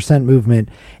Washington 3% movement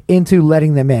into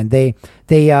letting them in. They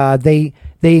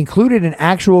included an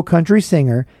actual country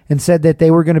singer and said that they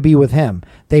were going to be with him.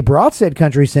 They brought said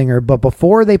country singer, but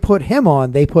before they put him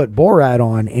on, they put Borat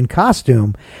on in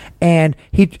costume, and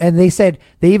they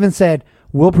even said,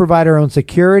 we'll provide our own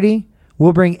security.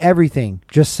 We'll bring everything.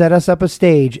 Just set us up a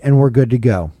stage and we're good to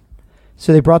go.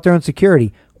 So they brought their own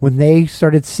security. When they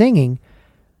started singing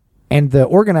and the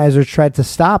organizers tried to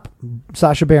stop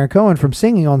Sacha Baron Cohen from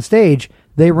singing on stage,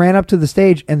 they ran up to the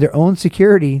stage and their own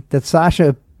security that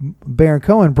Sacha Baron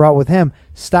Cohen brought with him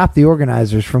stopped the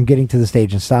organizers from getting to the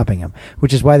stage and stopping him,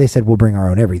 which is why they said, we'll bring our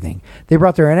own everything. They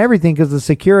brought their own everything because the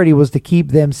security was to keep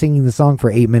them singing the song for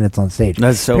 8 minutes on stage.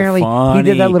 That's so Apparently, funny. he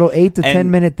did that little 8 to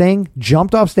 10 minute thing,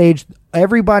 jumped off stage.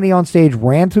 Everybody on stage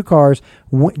ran to cars,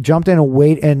 jumped in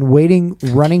waiting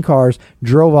running cars,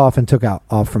 drove off and took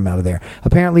off from out of there.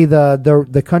 Apparently,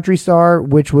 the country star,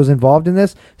 which was involved in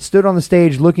this, stood on the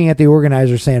stage looking at the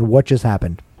organizers saying, what just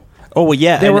happened? Oh, well,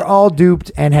 yeah. They were all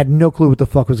duped and had no clue what the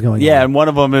fuck was going on. Yeah, and one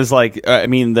of them is like,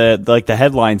 the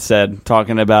headline said,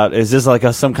 talking about, is this like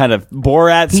some kind of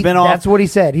Borat spinoff? That's what he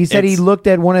said. He said he looked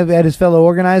at at his fellow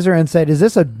organizer and said, "Is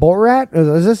this a Borat?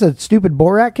 Is this a stupid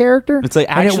Borat character?" It's like,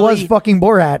 and it was actually- fucking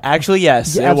Borat. Actually,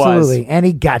 yes, Yeah, it was. absolutely. And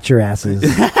he got your asses.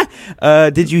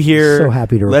 Did you hear? So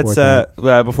happy to report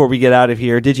Let's before we get out of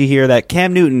here, did you hear that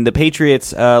Cam Newton, the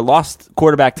Patriots, lost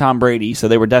quarterback Tom Brady, so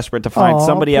they were desperate to find Aw,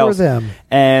 somebody poor else. them.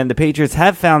 And the Patriots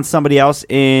have found somebody else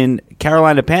in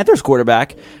Carolina Panthers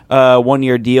quarterback.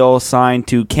 1-year deal signed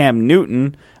to Cam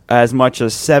Newton, as much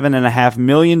as $7.5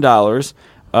 million.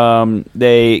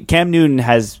 Cam Newton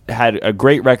has had a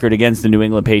great record against the New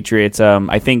England Patriots.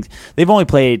 I think they've only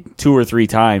played 2 or 3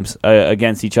 times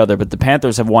against each other, but the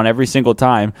Panthers have won every single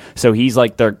time. So he's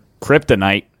like their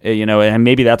kryptonite, and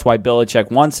maybe that's why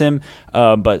Belichick wants him.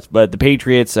 But the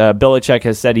Patriots, Belichick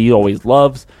has said he always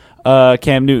loves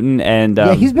Cam Newton, and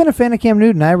yeah, he's been a fan of Cam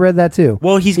Newton. I read that too.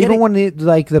 Well, he's even when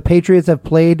the Patriots have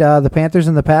played the Panthers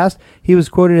in the past, he was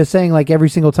quoted as saying like every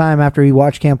single time after he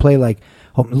watched Cam play, like,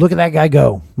 "Oh, look at that guy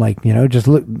go!" Like, just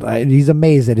look. He's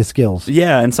amazed at his skills.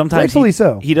 Yeah, and sometimes rightfully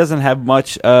so. He doesn't have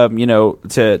much,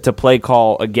 to play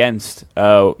call against,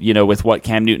 with what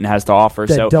Cam Newton has to offer.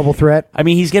 That so double threat. I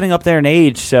mean, he's getting up there in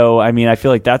age, so I mean, I feel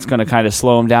like that's going to kind of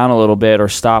slow him down a little bit or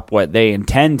stop what they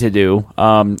intend to do.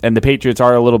 And the Patriots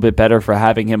are a little bit better for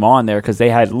having him on there because they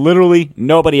had literally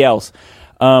nobody else.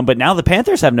 But now the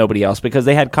Panthers have nobody else because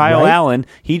they had Kyle Allen.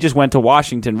 He just went to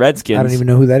Washington Redskins. I don't even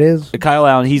know who that is. Kyle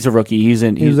Allen, he's a rookie. He's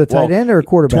a tight end or a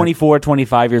quarterback? 24,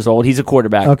 25 years old. He's a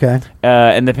quarterback. Okay.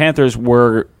 And the Panthers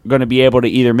were going to be able to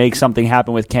either make something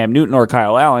happen with Cam Newton or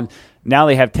Kyle Allen. Now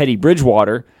they have Teddy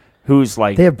Bridgewater, who's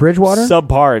like They have Bridgewater?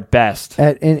 subpar at best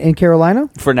In Carolina?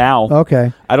 for now.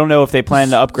 Okay. I don't know if they plan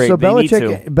to upgrade. So they need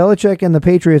to. Belichick and the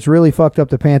Patriots really fucked up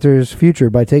the Panthers' future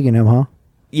by taking him, huh?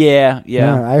 Yeah.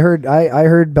 I heard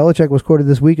Belichick was quoted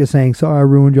this week as saying, "Sorry, I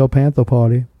ruined your Panther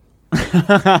party."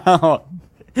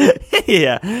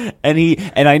 Yeah,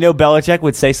 and I know Belichick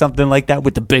would say something like that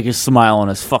with the biggest smile on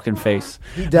his fucking face.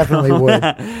 He definitely would.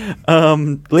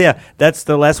 Yeah, that's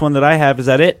the last one that I have. Is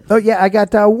that it? Oh yeah, I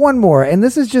got one more, and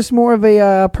this is just more of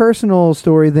a personal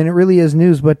story than it really is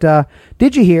news. But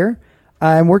did you hear?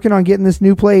 I'm working on getting this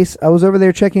new place. I was over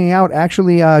there checking it out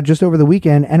actually just over the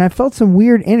weekend, and I felt some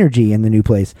weird energy in the new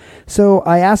place. So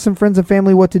I asked some friends and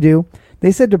family what to do.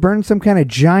 They said to burn some kind of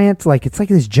giant, it's like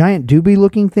this giant doobie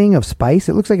looking thing of spice.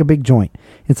 It looks like a big joint.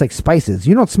 It's like spices.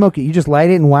 You don't smoke it. You just light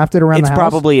it and waft it around the house. It's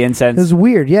probably incense. It was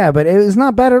weird, yeah, but it was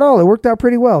not bad at all. It worked out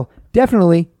pretty well.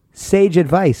 Definitely sage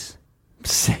advice.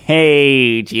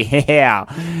 Sage, yeah.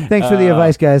 Thanks for the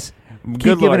advice, guys. Keep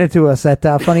Good giving Lord. it to us at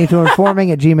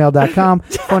funny2informing@gmail.com,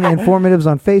 Funny Informatives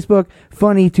on Facebook,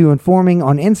 Funny2Informing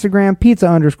on Instagram,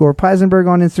 Pizza_Peisenberg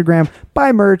on Instagram.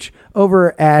 Buy merch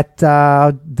over at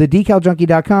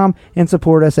thedecaljunkie.com and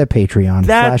support us at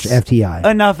Patreon/FTI.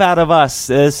 Enough out of us.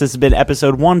 This has been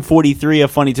episode 143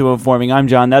 of Funny to Informing. I'm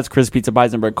John. That's Chris Pizza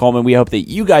Peisenberg Coleman. We hope that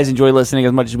you guys enjoy listening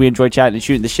as much as we enjoy chatting and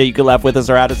shooting the shit. You can laugh with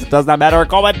us or at us. It does not matter.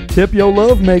 Coleman. Tip your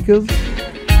love makers.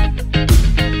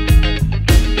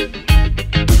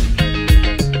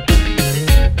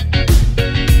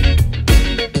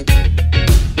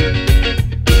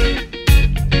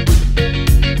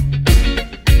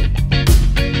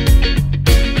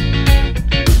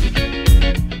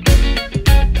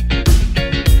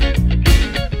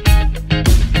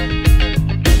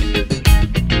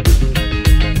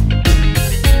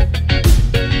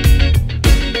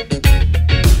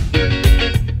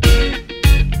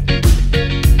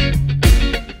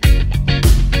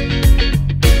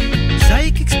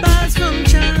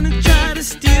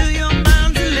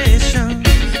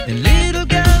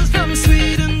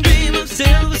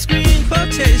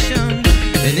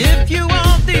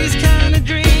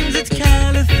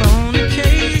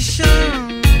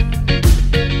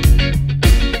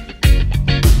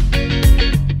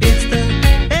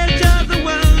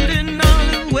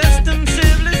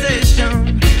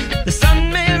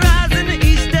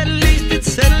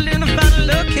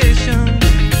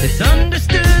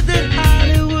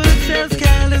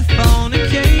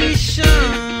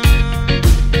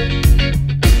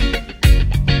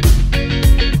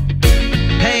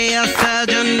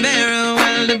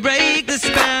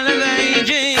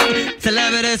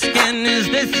 asking, is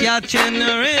this your chin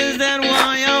or is that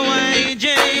war you're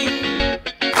waging?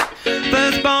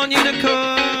 Firstborn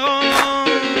unicorn.